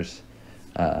of murders.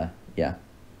 Yeah.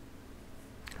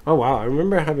 Oh wow, I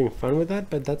remember having fun with that,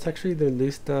 but that's actually the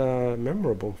least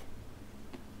memorable.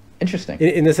 Interesting.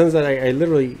 In the sense that I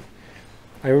literally,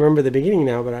 I remember the beginning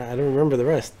now, but I don't remember the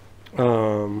rest.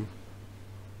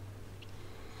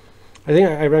 I think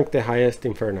I ranked the highest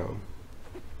Inferno.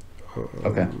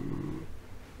 Okay.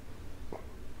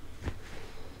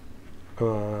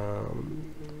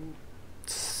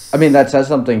 I mean, that says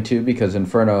something too, because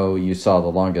Inferno you saw the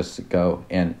longest go,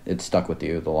 and it stuck with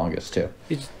you the longest too.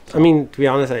 I mean, to be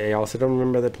honest, I also don't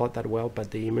remember the plot that well, but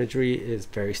the imagery is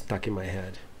very stuck in my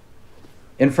head.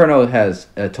 Inferno has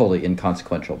a totally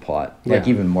inconsequential plot, like Yeah.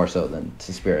 even more so than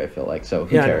Suspiria, I feel like. So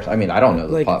who Yeah, cares? no. I mean, I don't know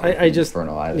the Like, plot I of just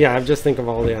Inferno either. Yeah, I just think of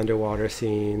all the underwater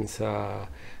scenes, the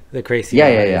crazy Yeah,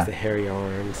 eyes, yeah, yeah. the hairy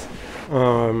arms,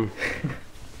 oh,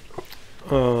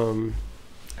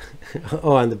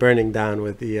 and the burning down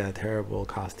with the terrible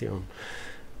costume.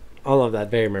 All of that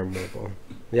very memorable.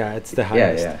 Yeah, it's the Yeah,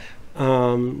 highest. yeah.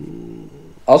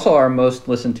 Also, our most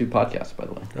listened to podcast, by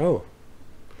the way. Oh,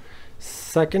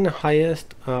 second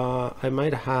highest. I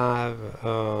might have.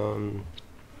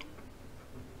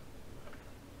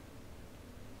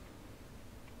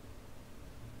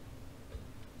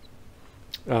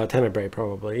 Tenebrae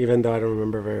probably, even though I don't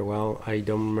remember very well. I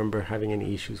don't remember having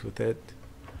any issues with it.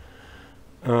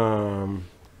 And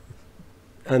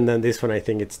then this one, I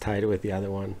think it's tied with the other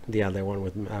one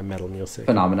with metal music.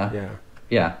 Phenomena. Yeah.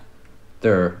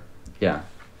 Yeah. Yeah.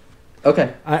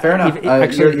 Okay, fair enough. If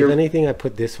anything, I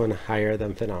put this one higher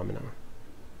than Phenomena.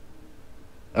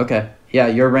 Okay. Yeah,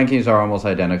 your rankings are almost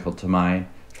identical to mine.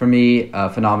 For me,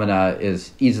 Phenomena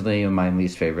is easily my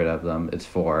least favorite of them. It's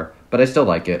 4, but I still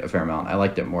like it a fair amount. I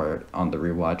liked it more on the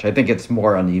rewatch. I think it's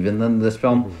more uneven than this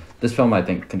film. Mm-hmm. This film, I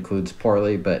think, concludes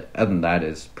poorly, but other than that,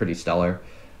 is pretty stellar.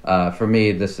 For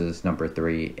me, this is number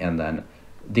 3, and then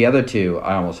the other two,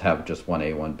 I almost have just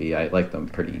 1A, 1B. I like them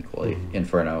pretty equally,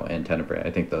 Inferno and Tenebrae. I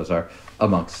think those are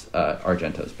amongst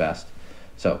Argento's best.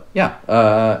 So,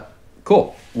 yeah,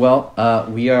 cool. Well,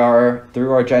 we are through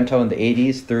Argento in the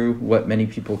 80s, through what many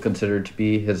people consider to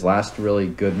be his last really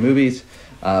good movies.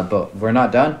 But we're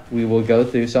not done. We will go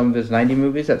through some of his 90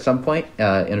 movies at some point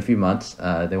in a few months.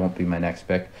 They won't be my next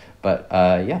pick. But,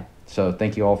 yeah, so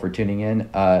thank you all for tuning in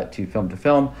to Film to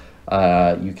Film.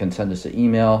 You can send us an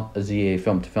email,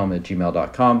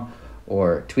 zafilmtofilm@gmail.com,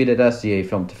 or tweet at us,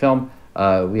 zafilmtofilm.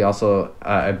 We also,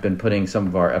 I've been putting some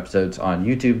of our episodes on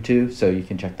YouTube too, so you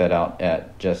can check that out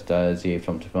at just ZA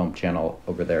Film to Film channel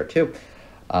over there too.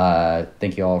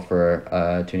 Thank you all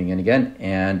for tuning in again,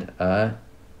 and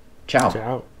ciao.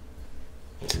 Ciao.